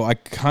 So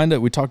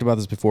we talked about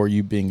this before.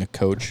 You being a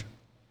coach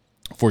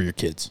for your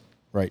kids,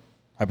 right?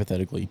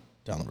 Hypothetically,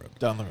 down the road.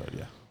 down the road,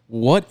 yeah.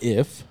 What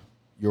if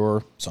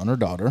your son or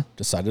daughter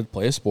decided to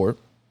play a sport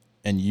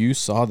and you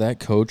saw that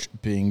coach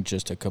being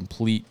just a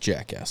complete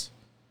jackass?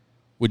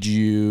 Would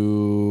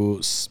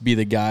you be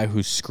the guy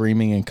who's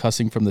screaming and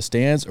cussing from the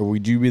stands, or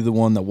would you be the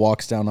one that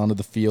walks down onto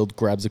the field,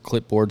 grabs a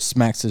clipboard,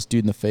 smacks this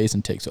dude in the face,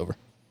 and takes over?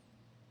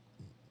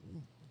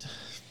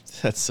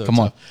 That's so Come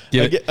on. tough.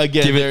 Give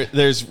Again, it.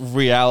 there's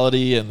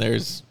reality and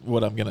there's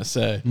what I'm going to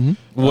say.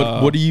 Mm-hmm.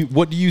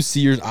 What do you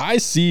see? I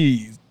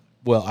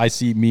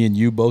see me and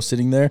you both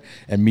sitting there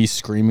and me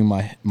screaming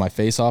my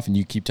face off, and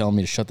you keep telling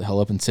me to shut the hell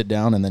up and sit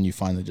down, and then you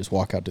finally just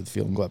walk out to the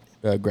field and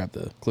grab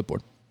the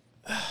clipboard.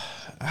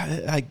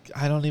 I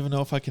don't even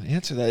know if I can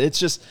answer that. It's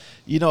just,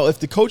 you know, if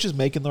the coach is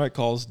making the right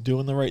calls,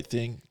 doing the right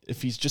thing,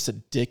 if he's just a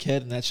dickhead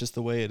and that's just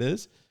the way it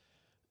is,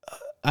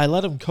 I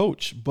let him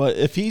coach. But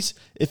if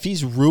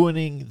he's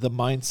ruining the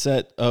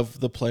mindset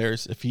of the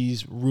players, if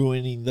he's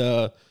ruining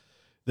the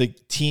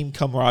team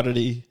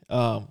camaraderie,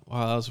 wow,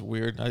 that was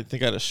weird. I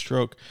think I had a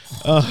stroke.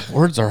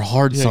 Words are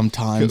hard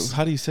sometimes.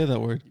 How do you say that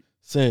word?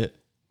 Say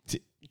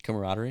it.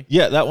 Camaraderie.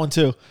 Yeah, that one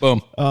too.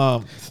 Boom.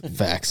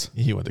 Facts.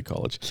 He went to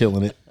college.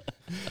 Killing it.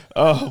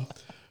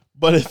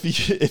 But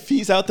if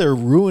he's out there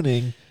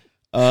ruining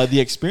the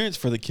experience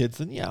for the kids,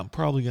 then yeah, I'm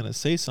probably going to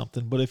say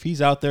something. But if he's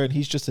out there and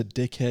he's just a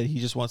dickhead, he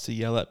just wants to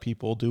yell at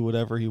people, do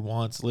whatever he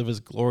wants, live his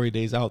glory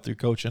days out through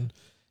coaching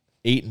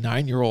 8,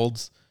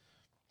 9-year-olds,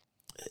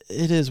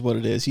 it is what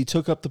it is. He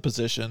took up the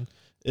position.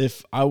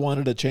 If I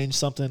wanted to change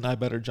something, I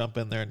better jump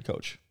in there and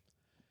coach.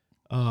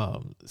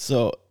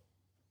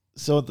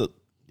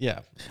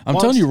 Yeah. I'm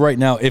telling you right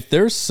now, if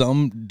there's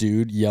some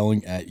dude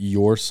yelling at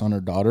your son or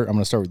daughter, I'm going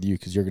to start with you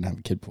because you're going to have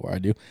a kid before I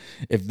do.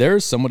 If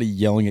there's somebody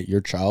yelling at your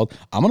child,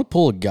 I'm going to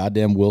pull a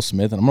goddamn Will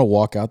Smith and I'm going to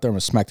walk out there and I'm going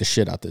to smack the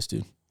shit out this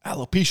dude.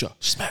 alopecia,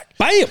 smack.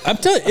 Bam! I'm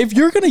telling you, if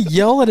you're going to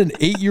yell at an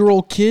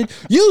 8-year-old kid,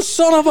 you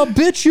son of a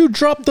bitch, you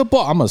dropped the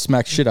ball. I'm going to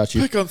smack shit out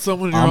you. Pick on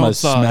someone in your I'm own going to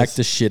size. smack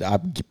the shit. I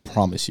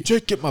promise you.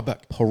 Jake, get my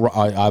back.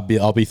 I'll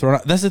be thrown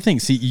out. That's the thing.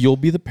 See, you'll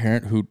be the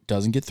parent who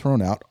doesn't get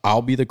thrown out.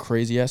 I'll be the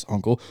crazy ass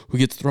uncle who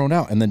gets thrown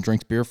out and then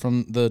drinks beer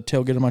from the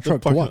tailgate of my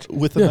truck to watch.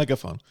 With a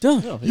megaphone.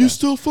 Duh. You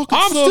still fucking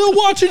I'm suck. still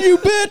watching you,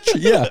 bitch.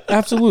 Yeah,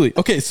 absolutely.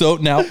 Okay, so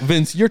now,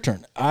 Vince, your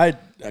turn.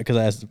 Because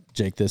I asked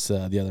Jake this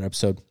the other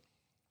episode.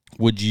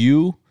 Would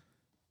you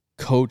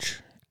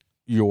coach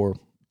your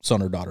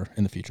son or daughter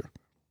in the future?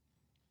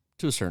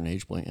 To a certain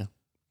age point, yeah.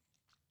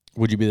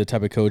 Would you be the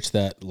type of coach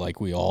that,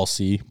 like, we all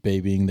see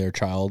babying their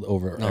child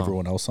over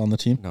everyone else on the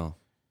team? No.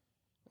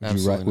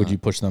 Would you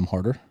push them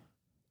harder?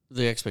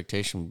 The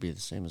expectation would be the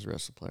same as the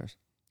rest of the players.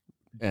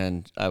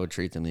 And I would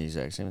treat them the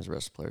exact same as the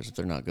rest of the players. If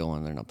they're not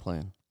going, they're not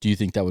playing. Do you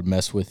think that would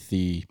mess with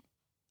the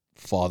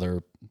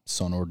father,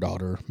 son, or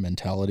daughter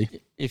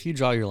mentality? If you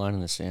draw your line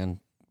in the sand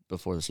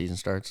before the season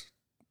starts,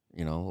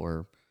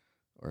 or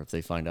if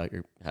they find out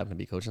you're having to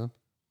be coaching them,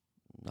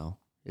 no.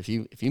 If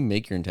you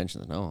make your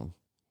intentions known,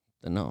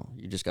 then no.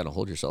 You just got to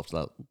hold yourself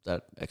to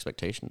that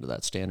expectation, to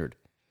that standard.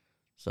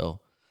 So,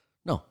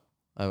 no.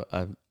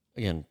 I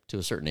again, to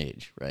a certain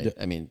age, right? Yeah.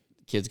 I mean,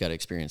 kids got to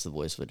experience the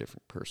voice of a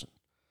different person.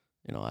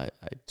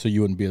 So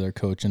you wouldn't be their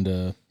coach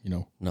into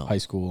No. high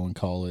school and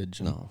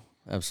college? No,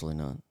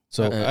 absolutely not.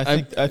 So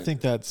I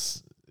think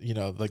that's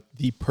like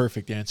the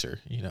perfect answer.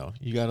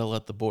 You got to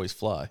let the boys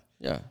fly.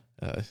 Yeah.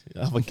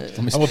 I'm a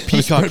peacock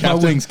peacock my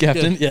wings,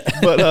 Captain. Yeah.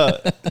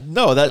 But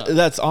no,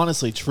 that's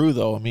honestly true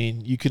though. I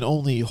mean, you can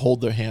only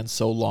hold their hands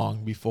so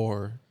long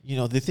before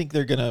they think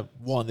they're gonna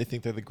they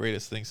think they're the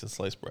greatest thing since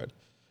sliced bread.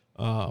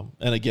 And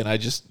again, I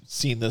just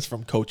seen this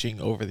from coaching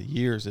over the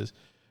years is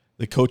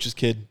the coach's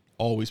kid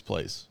always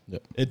plays.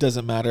 Yep. It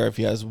doesn't matter if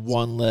he has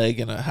one leg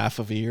and a half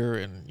of ear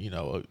and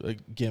a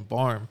gimp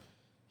arm.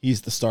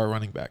 He's the star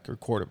running back or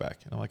quarterback.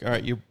 And I'm like, all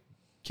right, your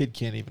kid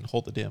can't even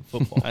hold the damn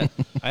football. I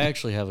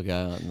actually have a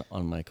guy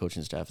on my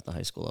coaching staff at the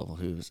high school level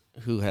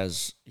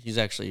he's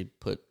actually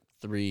put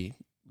 3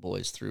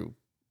 boys through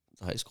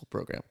the high school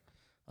program.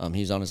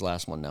 He's on his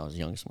last one now, his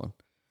youngest one.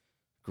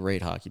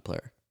 Great hockey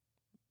player,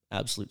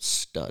 absolute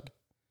stud.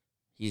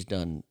 He's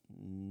done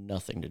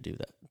nothing to do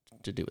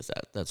with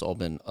that. That's all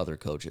been other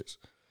coaches,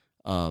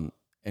 and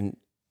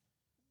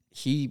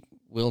he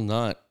will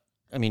not.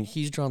 I mean,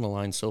 he's drawn the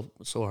line so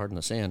hard in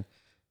the sand.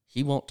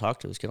 He won't talk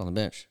to his kid on the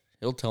bench.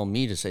 He'll tell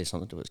me to say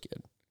something to his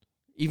kid.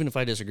 Even if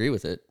I disagree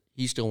with it,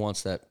 he still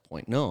wants that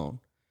point known.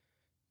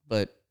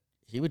 But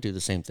he would do the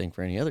same thing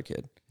for any other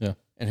kid. Yeah.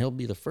 And he'll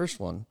be the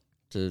first one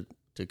to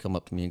come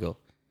up to me and go,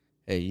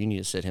 hey, you need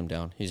to sit him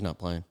down. He's not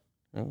playing.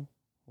 Oh,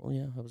 well,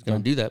 yeah, I was going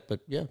to do that. But,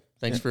 yeah,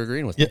 thanks for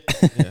agreeing with me.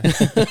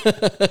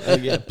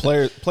 Again,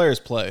 players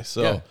play.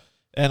 So,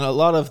 and a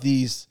lot of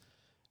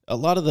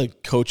the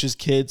coaches'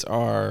 kids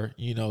are,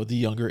 the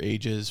younger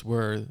ages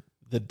where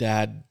the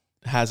dad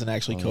hasn't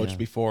actually coached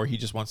before. He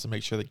just wants to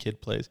make sure the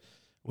kid plays.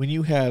 When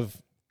you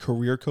have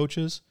career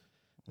coaches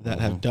that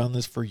have done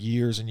this for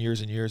years and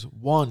years and years,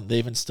 one,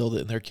 they've instilled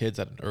it in their kids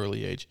at an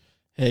early age.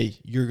 Hey,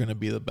 you're going to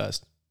be the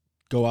best.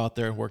 Go out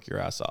there and work your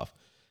ass off.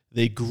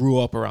 They grew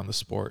up around the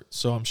sport.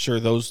 So I'm sure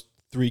those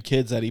 3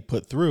 kids that he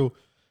put through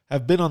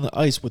have been on the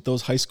ice with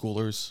those high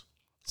schoolers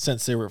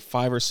since they were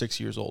 5 or 6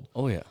 years old.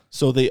 Oh, yeah.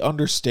 So they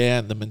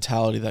understand the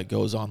mentality that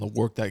goes on, the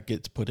work that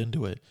gets put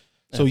into it.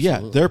 So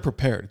Absolutely. they're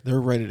prepared. They're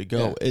ready to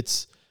go. Yeah.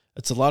 It's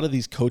a lot of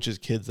these coaches'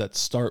 kids that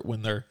start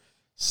when they're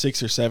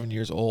 6 or 7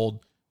 years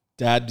old.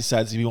 Dad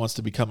decides he wants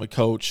to become a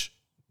coach,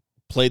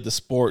 played the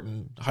sport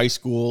in high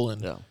school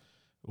and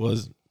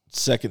was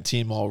second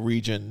team all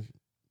region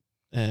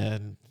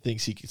and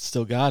thinks he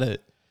still got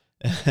it.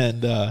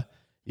 And,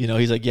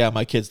 he's like, yeah,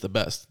 my kid's the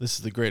best. This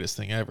is the greatest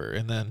thing ever.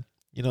 And then,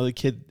 the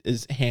kid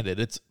is handed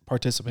its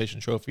participation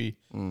trophy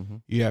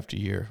year after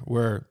year,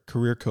 where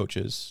career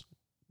coaches,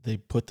 they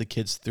put the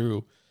kids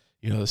through,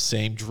 the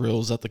same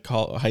drills that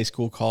the high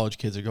school, college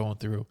kids are going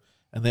through,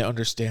 and they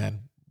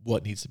understand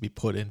what needs to be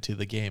put into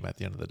the game at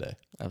the end of the day.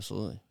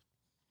 Absolutely.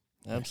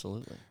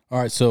 All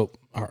right, so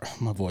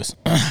my voice,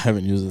 I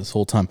haven't used it this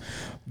whole time.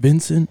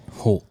 Vincent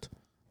Holt,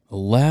 the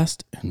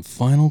last and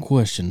final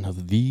question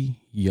of the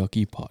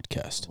Yuckie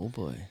Podcast. Oh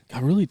boy,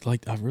 I really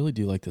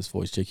do like this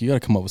voice, Jake. You got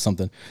to come up with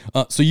something.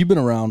 So you've been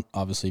around,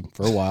 obviously,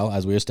 for a while,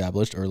 as we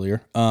established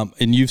earlier.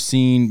 And you've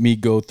seen me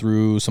go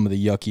through some of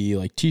the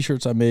Yuckie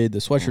T-shirts I made, the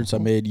sweatshirts I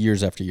made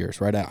years after years,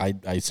 right?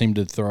 I seem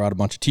to throw out a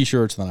bunch of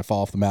T-shirts, and then I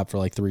fall off the map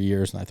for 3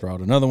 years, and I throw out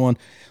another one.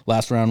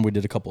 Last round, we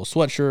did a couple of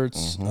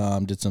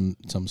sweatshirts, did some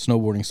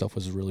snowboarding stuff,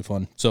 which was really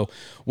fun. So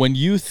when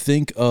you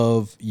think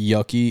of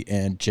Yuckie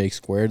and Jake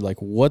Squared,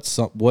 what's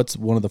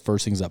one of the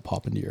first things that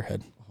pop into your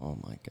head? oh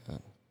my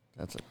God,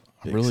 that's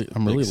I'm really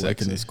liking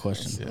sexy. this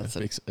question. Yeah. that's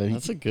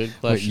a good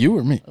question. Wait, you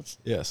or me?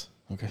 Yes.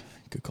 Okay,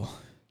 good call.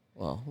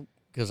 Well,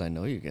 because I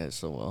know you guys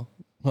so well.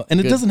 Well, and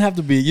it doesn't have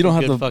to be. You don't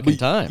have to. fucking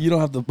time. You don't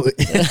have to.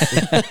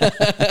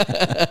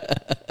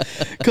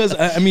 Because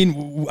I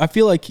mean, I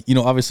feel like, you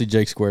know, obviously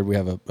Jake Squared, we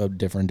have a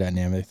different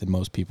dynamic than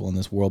most people in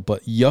this world,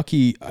 but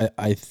Yuckie,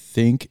 I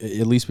think,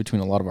 at least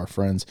between a lot of our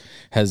friends,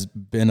 has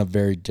been a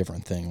very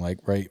different thing. Like,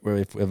 right, where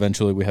if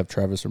eventually we have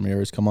Travis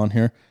Ramirez come on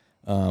here,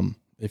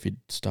 if he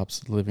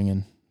stops living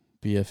in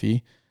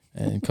BFE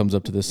and comes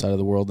up to this side of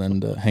the world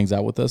and hangs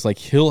out with us, like,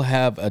 he'll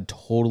have a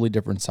totally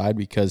different side,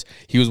 because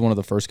he was one of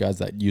the first guys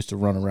that used to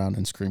run around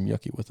and scream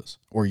Yuckie with us,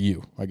 or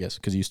you, I guess,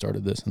 because you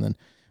started this and then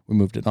we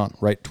moved it on,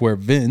 right? To where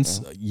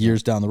Vince,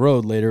 years down the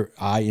road later,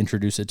 I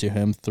introduced it to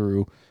him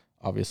through,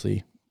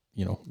 obviously,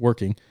 you know,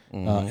 working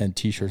and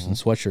T-shirts and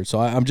sweatshirts. So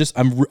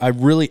I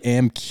really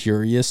am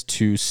curious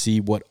to see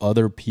what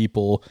other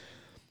people,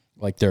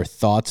 like, their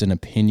thoughts and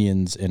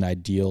opinions and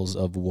ideals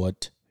of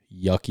what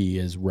Yuckie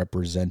is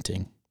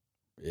representing,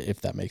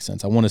 if that makes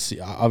sense. I want to see,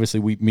 obviously,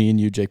 me and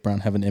you, Jake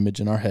Brown, have an image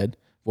in our head,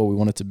 what we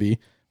want it to be,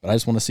 but I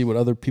just want to see what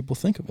other people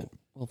think of it.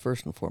 Well,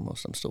 first and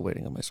foremost, I'm still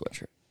waiting on my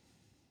sweatshirt.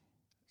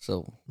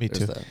 So me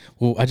too. that.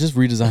 Well, I just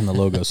redesigned the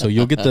logo, so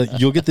you'll get the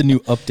new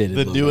updated.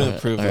 The logo. new and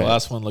improved. All The right.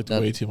 last one looked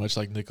way too much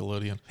like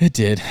Nickelodeon. It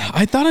did.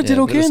 I thought it did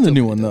but okay it's in the still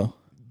new pretty one, dope.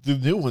 though. The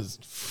new one's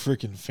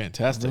freaking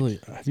fantastic. Really,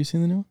 have you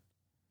seen the new one?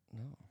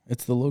 No.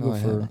 It's the logo No, I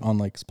haven't. on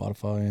like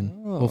Spotify,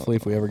 and Oh, hopefully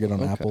if we ever get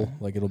on okay. Apple,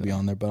 like, it'll be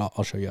on there. But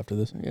I'll show you after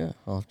this. Yeah,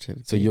 I'll have to.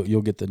 So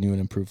you'll get the new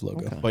and improved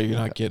logo. Okay. But you're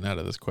not getting out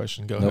of this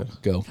question. Go Nope,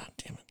 ahead. go. God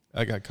damn it.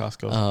 I got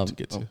Costco to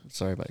get to.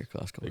 Sorry about your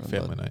Costco. Big run,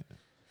 family bud. night.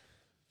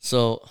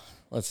 So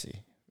let's see.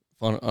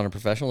 On a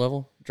professional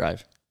level,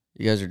 drive.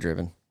 You guys are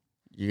driven.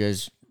 You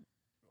guys,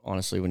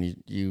 honestly, when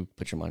you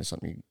put your mind to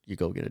something, you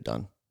go get it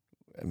done.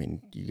 I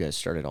mean, you guys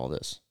started all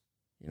this.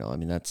 You know, I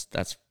mean, that's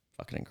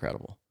fucking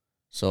incredible.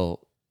 So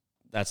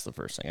that's the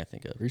first thing I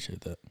think of. Appreciate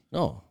that.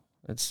 No,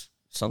 it's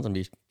something to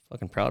be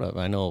fucking proud of.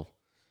 I know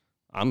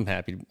I'm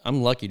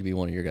lucky to be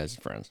one of your guys'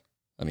 friends.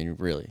 I mean,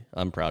 really,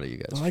 I'm proud of you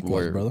guys.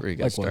 Likewise, brother. Where you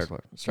guys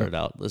Likewise. started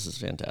out. This is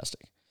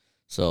fantastic.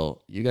 So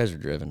you guys are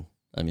driven.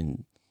 I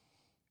mean,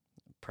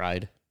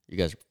 pride. You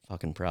guys are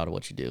fucking proud of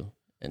what you do.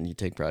 And you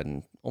take pride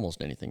in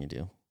almost anything you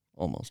do.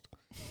 Almost.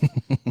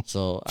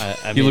 So I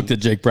He mean, looked at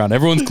Jake Brown.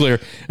 Everyone's clear.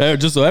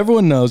 Just so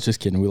everyone knows.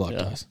 Just kidding. We locked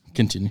eyes.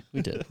 Continue.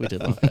 We did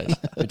love guys.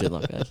 We did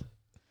love guys.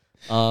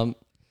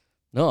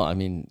 No, I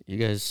mean, you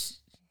guys,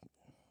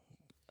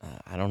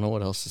 I don't know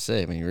what else to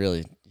say. I mean,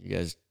 really, you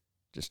guys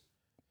just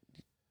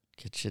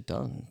get shit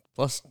done.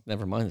 Plus,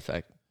 never mind the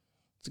fact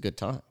it's a good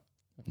time.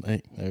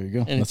 Hey, there you go.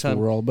 That's what Anytime-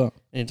 we're all about.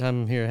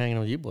 Anytime I'm here hanging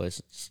with you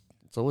boys,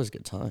 it's always a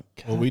good time.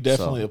 Well, we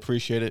definitely So-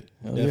 appreciate it.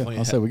 Hell yeah. Definitely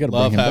I'll say we gotta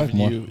love bring him back having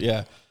more. you.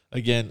 Yeah.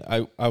 Again,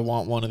 I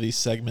want one of these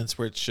segments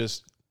where it's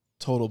just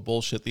total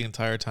bullshit the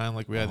entire time,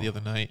 like we had the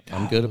other night.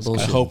 I'm good at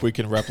bullshit. I hope we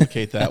can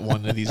replicate that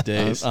one of these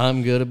days.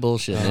 I'm good at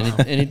bullshit.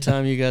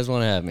 Anytime you guys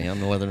want to have me,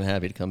 I'm more than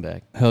happy to come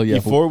back. Hell yeah.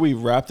 Before we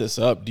wrap this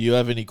up, do you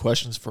have any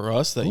questions for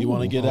us that you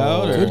want to get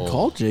out? Or? Good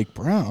call, Jake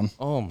Brown.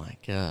 Oh my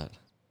god,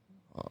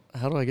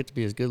 how do I get to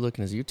be as good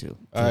looking as you two?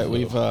 All right,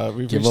 we've Give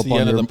reached up the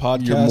on end of your, the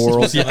podcast. your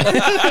morals.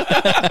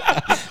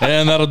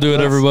 And that'll do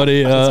it,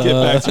 everybody. Let's get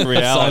back to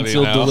reality Signed,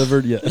 sealed, now.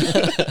 delivered. Yeah.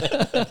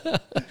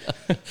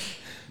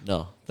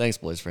 No, thanks,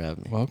 boys, for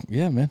having me. Well,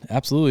 yeah, man,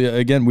 absolutely.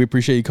 Again, we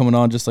appreciate you coming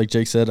on. Just like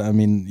Jake said, I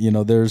mean, you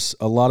know, there's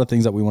a lot of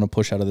things that we want to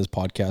push out of this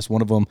podcast.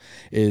 One of them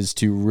is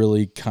to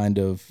really kind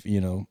of, you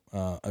know,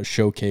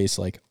 showcase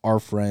like our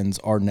friends,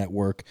 our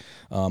network,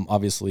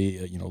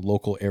 obviously, you know,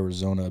 local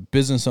Arizona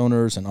business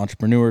owners and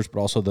entrepreneurs, but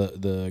also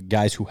the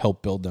guys who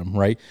help build them,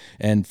 right?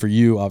 And for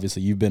you,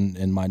 obviously, you've been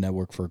in my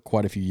network for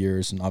quite a few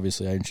years, and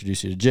obviously, I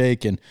introduced you to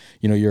Jake, and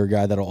you know, you're a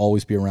guy that'll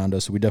always be around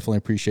us. So we definitely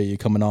appreciate you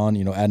coming on,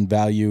 you know, adding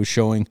value,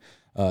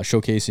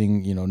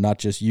 showcasing, you know, not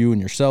just you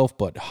and yourself,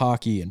 but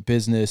hockey and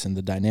business and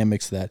the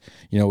dynamics that,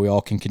 you know, we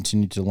all can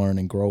continue to learn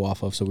and grow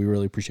off of. So we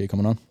really appreciate you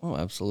coming on. Oh,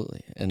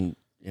 absolutely. And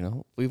you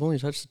know, we've only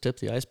touched the tip of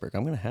the iceberg.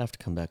 I'm going to have to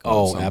come back on.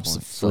 Oh, at some point.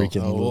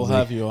 absolutely. Oh, we'll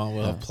have you on.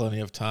 We'll have plenty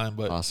of time.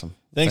 But Awesome.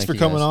 thanks Thank for you,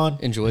 coming guys. on.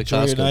 Enjoy your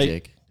Costco, night.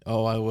 Jake.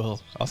 Oh, I will.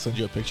 I'll send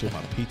you a picture of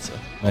my pizza.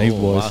 Thanks, Oh,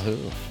 boys.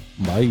 wahoo.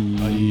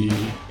 Bye.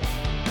 Bye.